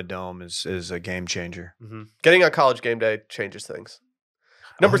the Dimmadome is a game changer. Getting on College Game Day changes things.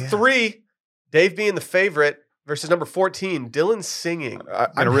 Number yeah. 3, Dave being the favorite versus number 14, Dylan singing.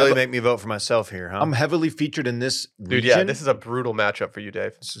 Gonna really make me vote for myself here, huh? I'm heavily featured in this Dude, region. yeah, this is a brutal matchup for you,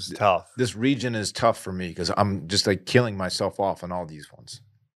 Dave. this is tough. This region is tough for me because I'm just like killing myself off on all these ones.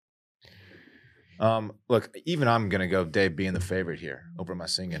 Look, even I'm gonna go Dave being the favorite here over my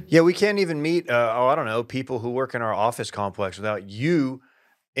singing. Yeah, we can't even meet, I don't know, people who work in our office complex without you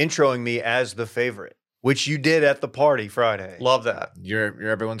introing me as the favorite, which you did at the party Friday. Love that. You're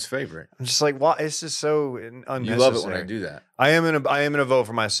everyone's favorite. I'm just like, why? It's just so unnecessary. You love it when I do that. I am gonna vote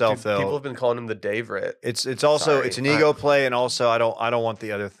for myself Dude, though. people have been calling him the Dave-rit. It's also Sorry. it's an ego play, and also I don't want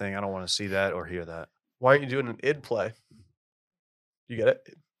the other thing. I don't want to see that or hear that. Why aren't you doing an id play? You get it?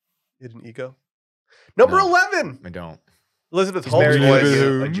 Id and ego. Number No. 11, I don't. Elizabeth He's Holmes' married voice.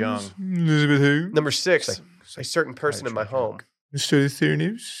 to a Jung. Elizabeth who? Number 6, It's a certain person in my home. Mr.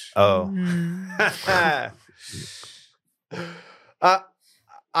 Ethereus. Oh.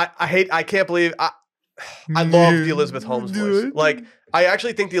 I can't believe I love the Elizabeth Holmes voice. Like, I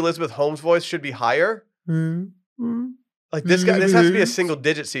actually think the Elizabeth Holmes voice should be higher. Like this has to be a single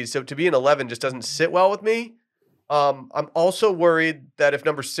digit seed. So to be an 11 just doesn't sit well with me. I'm also worried that if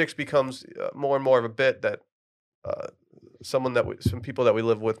number 6 becomes more and more of a bit, that some people that we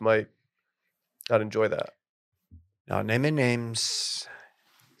live with might not enjoy that. Not naming names.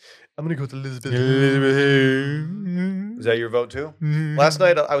 I'm gonna go with Elizabeth. Is that your vote too? Last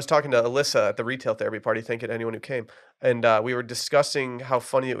night I was talking to Alyssa at the retail therapy party, thanking anyone who came, and we were discussing how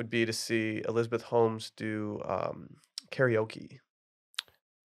funny it would be to see Elizabeth Holmes do karaoke.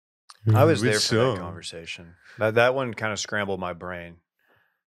 I was there for that conversation. That one kind of scrambled my brain.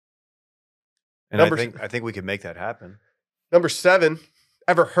 And I think we could make that happen. Number 7,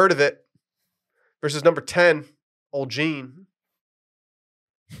 ever heard of it? Versus number 10, Old Gene.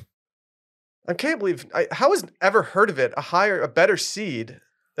 I can't believe how is ever heard of it a better seed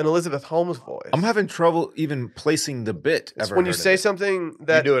than Elizabeth Holmes' voice? I'm having trouble even placing the bit. It's Ever when you heard of say it. something You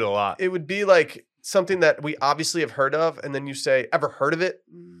that do it a lot. it would be like something that we obviously have heard of, and then you say, "Ever heard of it?"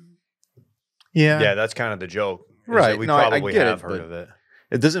 Yeah, that's kind of the joke. is that Right. We No, I probably get have it, heard but- of it.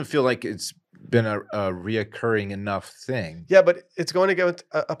 It doesn't feel like it's been a reoccurring enough thing. Yeah, but it's going to go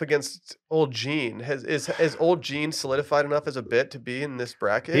up against Old Gene. Is Old Gene solidified enough as a bit to be in this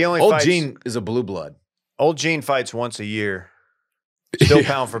bracket? He only Old fights, Gene is a blue blood. Old Gene fights once a year. Still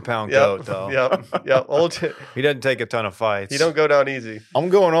pound for pound goat Yep, though. yep. Old Gene. He doesn't take a ton of fights. He don't go down easy. I'm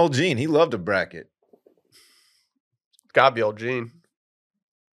going Old Gene. He loved a bracket. Gotta be Old Gene.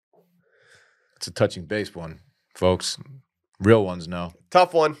 It's a touching base one, folks. Real ones know.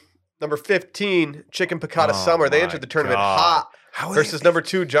 Tough one. Number 15, Chicken Piccata Summer. They my entered the tournament God. hot. How are Versus they- number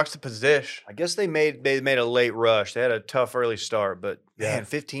 2, Juxtaposition. I guess they made a late rush. They had a tough early start, but Yeah. man,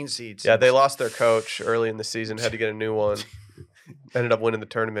 15 seeds. Yeah, they lost their coach early in the season. Had to get a new one. Ended up winning the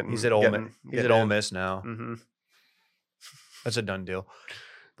tournament. He's at Ole Miss. He's at Ole Miss now. Mm-hmm. That's a done deal.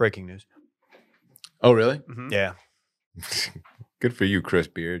 Breaking news. Oh, really? Mm-hmm. Yeah. Good for you, Chris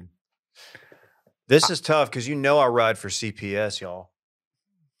Beard. This is tough because you know I ride for CPS, y'all.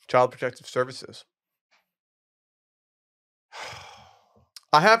 Child Protective Services.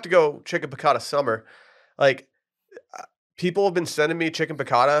 I have to go Chicken Piccata Summer. Like, people have been sending me Chicken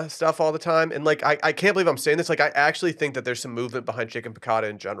Piccata stuff all the time. And, like, I can't believe I'm saying this. Like, I actually think that there's some movement behind Chicken Piccata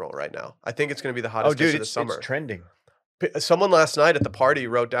in general right now. I think it's going to be the hottest dish of the summer. It's trending. Someone last night at the party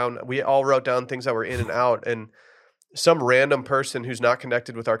we all wrote down things that were in and out. And some random person who's not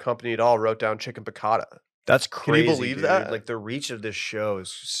connected with our company at all wrote down Chicken Piccata. That's Can you crazy. believe dude. that? Like the reach of this show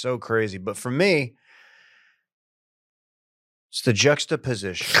is so crazy. But for me, it's the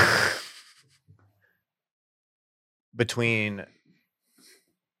juxtaposition between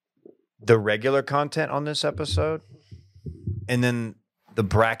the regular content on this episode and then the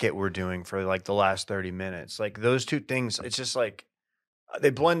bracket we're doing for like the last 30 minutes. Like those two things, it's just like they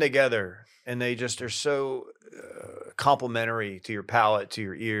blend together and they just are so complementary to your palate, to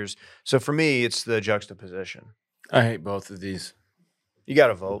your ears. So for me, it's the juxtaposition. I hate both of these. You got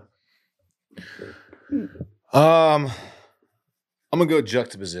to vote. I'm gonna go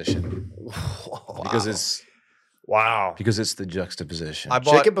juxtaposition because it's the juxtaposition. I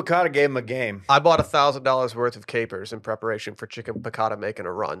bought Chicken Piccata gave him a game. I bought $1,000 worth of capers in preparation for Chicken Piccata making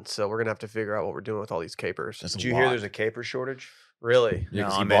a run. So we're gonna have to figure out what we're doing with all these capers. That's Did a you hear lot. there's a caper shortage? Really, Yeah,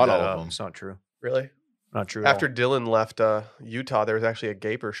 'cause I he made bought that all up. of them. It's not true. really. Not true. After Dylan left Utah, there was actually a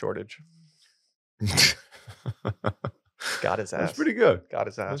gaper shortage. Got his ass. That's pretty good. Got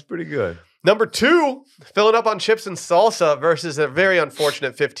his That's ass. pretty good. Number 2, filling up on chips and salsa versus a very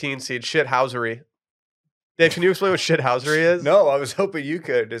unfortunate 15 seed shithousery. Dave, can you explain what shithousery is? No, I was hoping you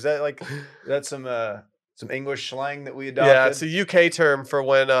could. Is that like that's some English slang that we adopted? Yeah, it's a UK term for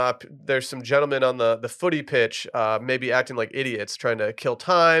when there's some gentlemen on the footy pitch maybe acting like idiots, trying to kill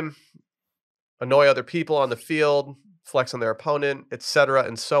time, annoy other people on the field, flex on their opponent, etc.,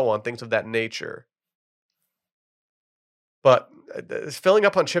 and so on, things of that nature. But filling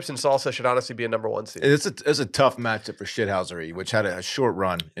up on chips and salsa should honestly be a number 1 seed. It's a tough matchup for Shithousery, which had a short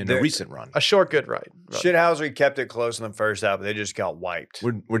run in a recent run. A short, good ride. Shithousery kept it close in the first half, but they just got wiped.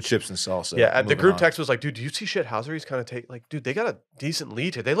 We're chips and salsa. Yeah, the Moving group on. text was like, dude, do you see Shithousery's kind of take, like, dude, they got a decent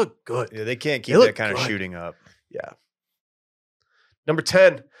lead here. They look good. Yeah, they can't keep They look that kind of good. shooting up. Yeah. Number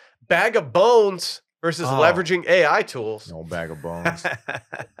 10, Bag of Bones versus Oh. leveraging AI tools. No bag of bones.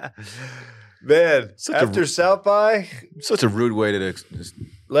 Man, Such a- after South by, Such a rude way to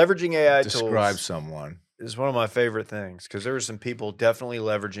leveraging AI describe tools someone. is one of my favorite things because there were some people definitely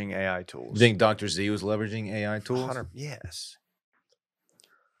leveraging AI tools. You think Dr. Z was leveraging AI tools? 100 Yes.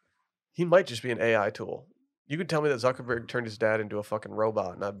 He might just be an AI tool. You could tell me that Zuckerberg turned his dad into a fucking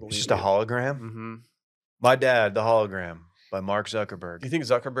robot, and I'd believe It's just a hologram. Mm-hmm. My Dad, the Hologram by Mark Zuckerberg. Do you think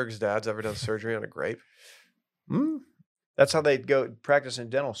Zuckerberg's dad's ever done surgery on a grape? Hmm? That's how they go practice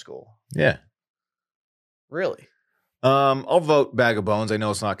in dental school. Yeah. Really? I'll vote bag of bones. I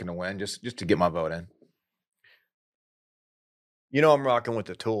know it's not going to win, just to get my vote in. You know I'm rocking with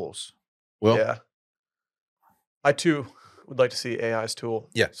the tools. Well, Yeah. I too would like to see AI's tool.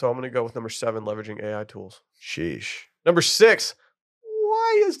 Yeah. So I'm going to go with number 7, leveraging AI tools. Sheesh. Number 6,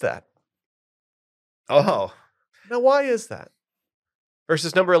 why is that? Oh, Now, why is that?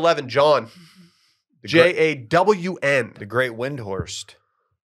 Versus number 11, John. Jawn. the Great Windhorst.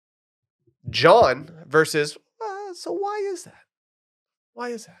 John versus, so why is that? Why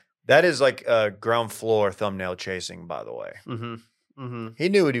is that? That is like ground floor thumbnail chasing, by the way. Mm-hmm. Mm-hmm. He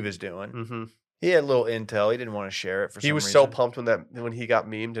knew what he was doing. Mm-hmm. He had a little intel. He didn't want to share it for some He was reason. so pumped when he got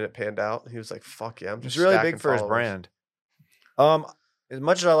memed and it panned out. He was like, fuck yeah, I'm It's just really stacking big for his followers. brand. As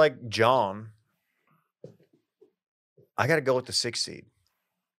much as I like John, I got to go with the 6 seed.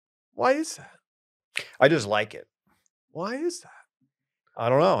 Why is that? I just like it. Why is that? I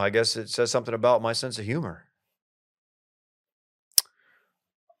don't know. I guess it says something about my sense of humor.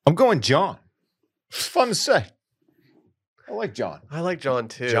 I'm going John. It's fun to say. I like John. I like John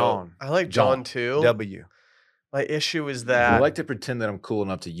too. John. I like John. John too. W. My issue is I that like to pretend that I'm cool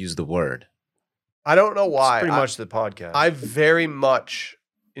enough to use the word. I don't know It's why. pretty much the podcast. I very much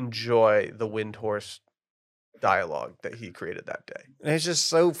enjoy the Windhorse dialogue that he created that day. And it's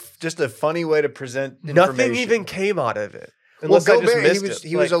just just a funny way to present information. Nothing even came out of it. Well, Unless I just Gobert, missed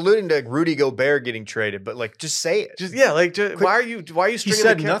he it. was Like, alluding to Rudy Gobert getting traded, but like, just say it. just yeah, like Quick- why are you He stringing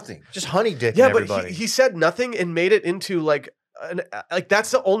said the nothing. Just honey dick Yeah, but everybody. he said nothing and made it into like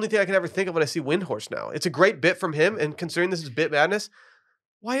that's the only thing I can ever think of when I see Windhorse now. It's a great bit from him, and considering this is Bit Madness,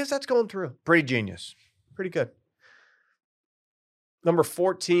 why is that going through? Pretty genius. Pretty good. Number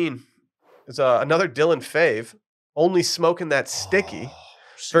 14 is another Dylan fave, only smoking that sticky.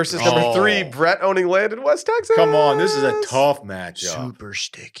 Versus number Oh. 3, Brett owning land in West Texas. Come on, this is a tough matchup. Super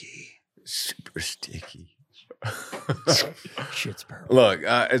sticky. Super sticky. Shit's purple. Look,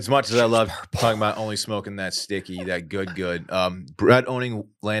 as much as I love talking about only smoking that sticky, that good, Brett owning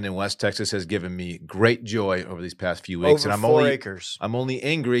land in West Texas has given me great joy over these past few weeks, Over and 4 acres. I'm only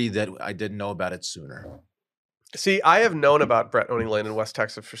angry that I didn't know about it sooner. See, I have known about Brett owning land in West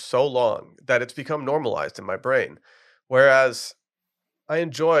Texas for so long that it's become normalized in my brain. Whereas I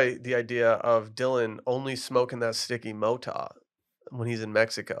enjoy the idea of Dylan only smoking that sticky Mota when he's in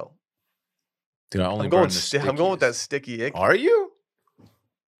Mexico. Dude, I only I'm going, burn the I'm going with that stickies. sticky icky. Are you?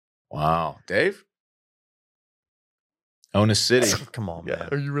 Wow, Dave. Own a city. Come on, Yeah. man.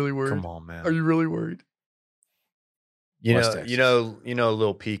 Are you really worried? Come on, man. Are you really worried? West you Texas. know,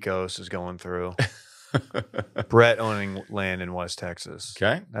 Lil Picos is going through. Brett owning land in West Texas.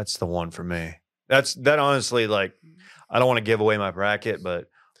 Okay. That's the one for me. That honestly, like, I don't want to give away my bracket, but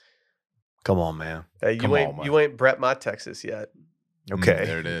come on, man. Hey, Come on, man. you ain't Brett my Texas yet. Okay.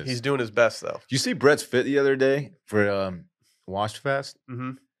 There it is. He's doing his best though. Did you see Brett's fit the other day for Wash Fest?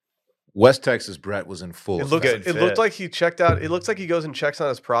 Mm-hmm. West Texas Brett was in full. It looks. good It fit. looked like he checked out. It looks like he goes and checks on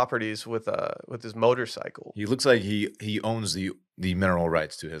his properties with his motorcycle. He looks like he owns the mineral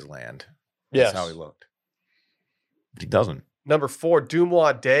rights to his land. Yes. That's how he looked. But he doesn't. Number 4,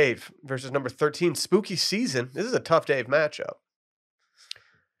 Dumois Dave versus number 13, Spooky Season. This is a tough Dave matchup.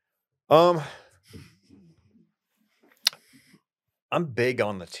 I'm big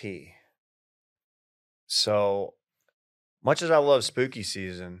on the tea. So much as I love spooky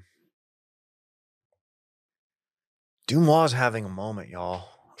season, Dumois having a moment, y'all.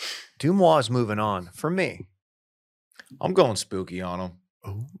 Dumois is moving on for me. I'm going spooky on him.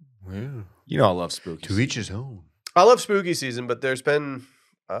 Oh, yeah. You know I love spooky. To each his own. I love Spooky Season, but there's been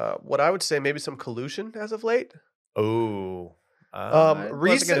what I would say maybe some collusion as of late. Oh.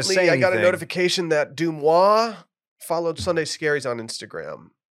 Recently, I got a notification that Dumois followed Sunday Scaries on Instagram,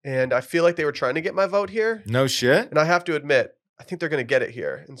 and I feel like they were trying to get my vote here. No shit. And I have to admit, I think they're going to get it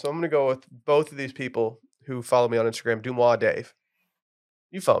here. And so I'm going to go with both of these people who follow me on Instagram, Dumois Dave.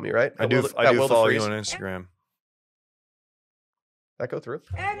 You follow me, right? I do At Will follow you DeFreeze. on Instagram. That go through?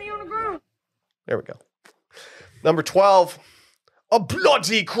 Add me on the ground. There we go. Number 12, a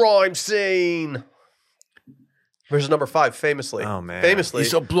bloody crime scene. Versus number 5, famously. Oh, man. Famously.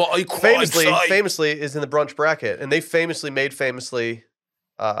 It's a bloody crime site. Famously is in the brunch bracket. And they famously made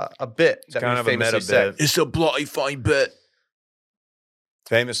a bit that kind we of a famously meta said. bit. It's a bloody fine bit.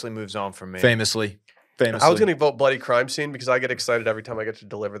 Famously moves on from me. Famously. I was going to vote bloody crime scene because I get excited every time I get to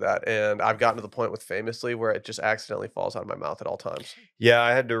deliver that. And I've gotten to the point with famously where it just accidentally falls out of my mouth at all times. Yeah,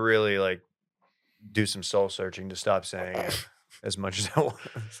 I had to really like do some soul searching to stop saying it as much as I was.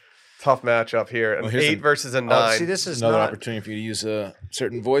 Tough matchup here. An Well, here's 8 a- versus a 9. See, this is Another not. opportunity for you to use a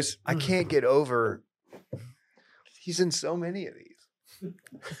certain voice. I can't get over. He's in so many of these.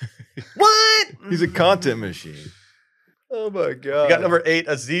 What? He's a content machine. Oh my god! You got number 8,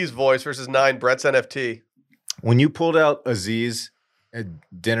 Aziz voice versus 9, Brett's NFT. When you pulled out Aziz at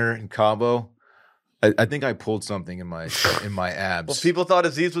dinner in Cabo, I think I pulled something in my abs. Well, people thought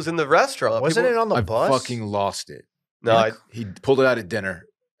Aziz was in the restaurant. Wasn't People- it on the I bus? fucking lost it. No, He pulled it out at dinner.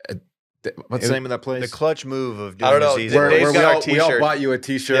 What's the name of that place? The clutch move of doing I don't know. Aziz Where- voice. Dave's we got our all t-shirt. bought you a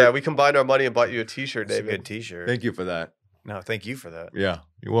T-shirt. yeah, we combined our money and bought you a T-shirt, It's a David. good T-shirt. Thank you for that. No, thank you for that. Yeah,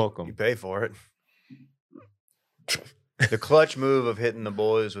 you're You welcome. pay for it. The clutch move of hitting the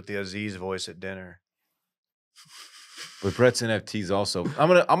boys with the Aziz voice at dinner. But Brett's NFTs also. I'm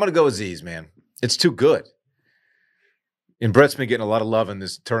gonna go Aziz, man. It's too good. And Brett's been getting a lot of love in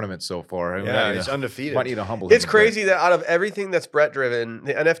this tournament so far. Yeah, he's undefeated. Might need to humble him. It's a bit. crazy that out of everything that's Brett driven,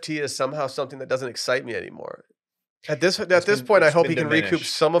 the NFT is somehow something that doesn't excite me anymore. At this point, I it's hope been he can recoup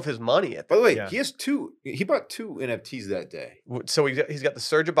diminished. some of his money. By the way, Yeah. he has two. He bought two NFTs that day, So he's got the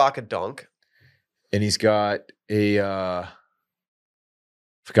Serge Ibaka dunk. and he's got a.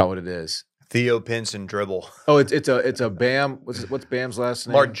 Forgot what it is. Theo Pinson dribble. Oh, it's a Bam. What's Bam's last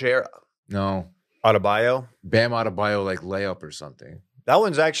name? Margera. No, Adebayo. Bam Adebayo like layup or something. That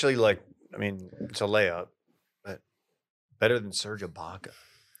one's actually it's a layup, but better than Serge Ibaka.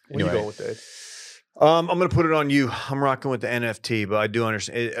 What are you Anyway. going with, Dave? I'm going to put it on you. I'm rocking with the NFT, but I do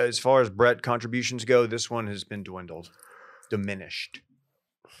understand. As far as Brett contributions go, this one has been diminished.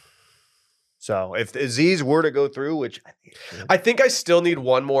 So if Aziz were to go through, which I think it should, I think I still need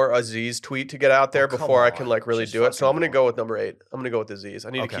one more Aziz tweet to get out there come before I can on. really Just do it. So I'm fucking going to go. go with number 8. I'm going to go with Aziz.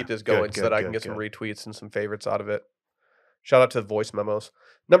 I need Okay. to keep this Good, going so good, that I can good, get some good. retweets and some favorites out of it. Shout out to the voice memos.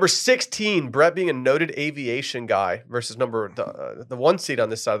 Number 16, Brett being a noted aviation guy versus the 1 seed on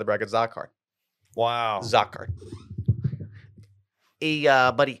this side of the bracket, Zakar. wow. Zakar. Hey,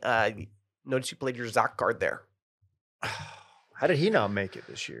 buddy, notice you played your Zach card there. How did he not make it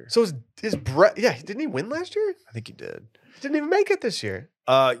this year? So is Brett, yeah, didn't he win last year? I think he did. He didn't even make it this year.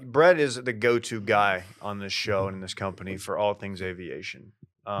 Brett is the go-to guy on this show and in this company for all things aviation.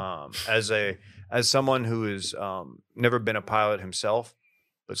 As someone who has never been a pilot himself,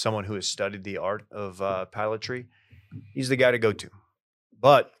 but someone who has studied the art of pilotry, he's the guy to go to.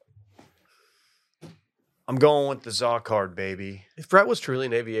 But I'm going with the Zaw card, baby. If Brett was truly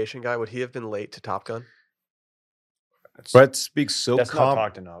an aviation guy, would he have been late to Top Gun? Brett speaks so That's not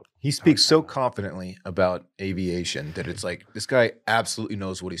talked enough. He speaks so confidently about aviation that it's like this guy absolutely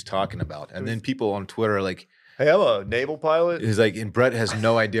knows what he's talking about. And then people on Twitter are like, Hey, I'm a naval pilot. he's like, and Brett has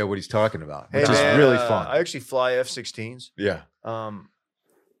no idea what he's talking about, Hey, which is man, really fun. I actually fly F-16s. Yeah, Um,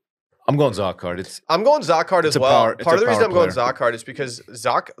 I'm going Zakard. It's I'm going Zakard It's as a well. power- it's Part a of the reason power I'm going player. Zakard is because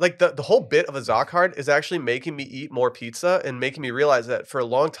the whole bit of a Zakard is actually making me eat more pizza and making me realize that for a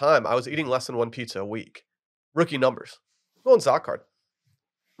long time I was eating less than 1 pizza a week. Rookie numbers. I'm going Zakard.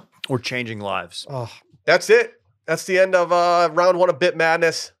 we're changing lives. Oh, that's it. That's the end of round 1 of Bit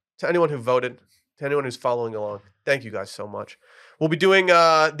Madness. To anyone who voted, to anyone who's following along, thank you guys so much. We'll be doing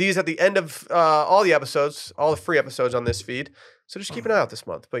these at the end of all the episodes, all the free episodes on this feed. So just keep an eye out this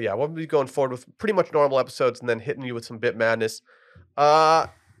month. But yeah, we'll be going forward with pretty much normal episodes and then hitting you with some Bit Madness.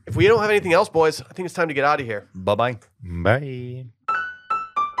 If we don't have anything else, boys, I think it's time to get out of here. Bye-bye. bye.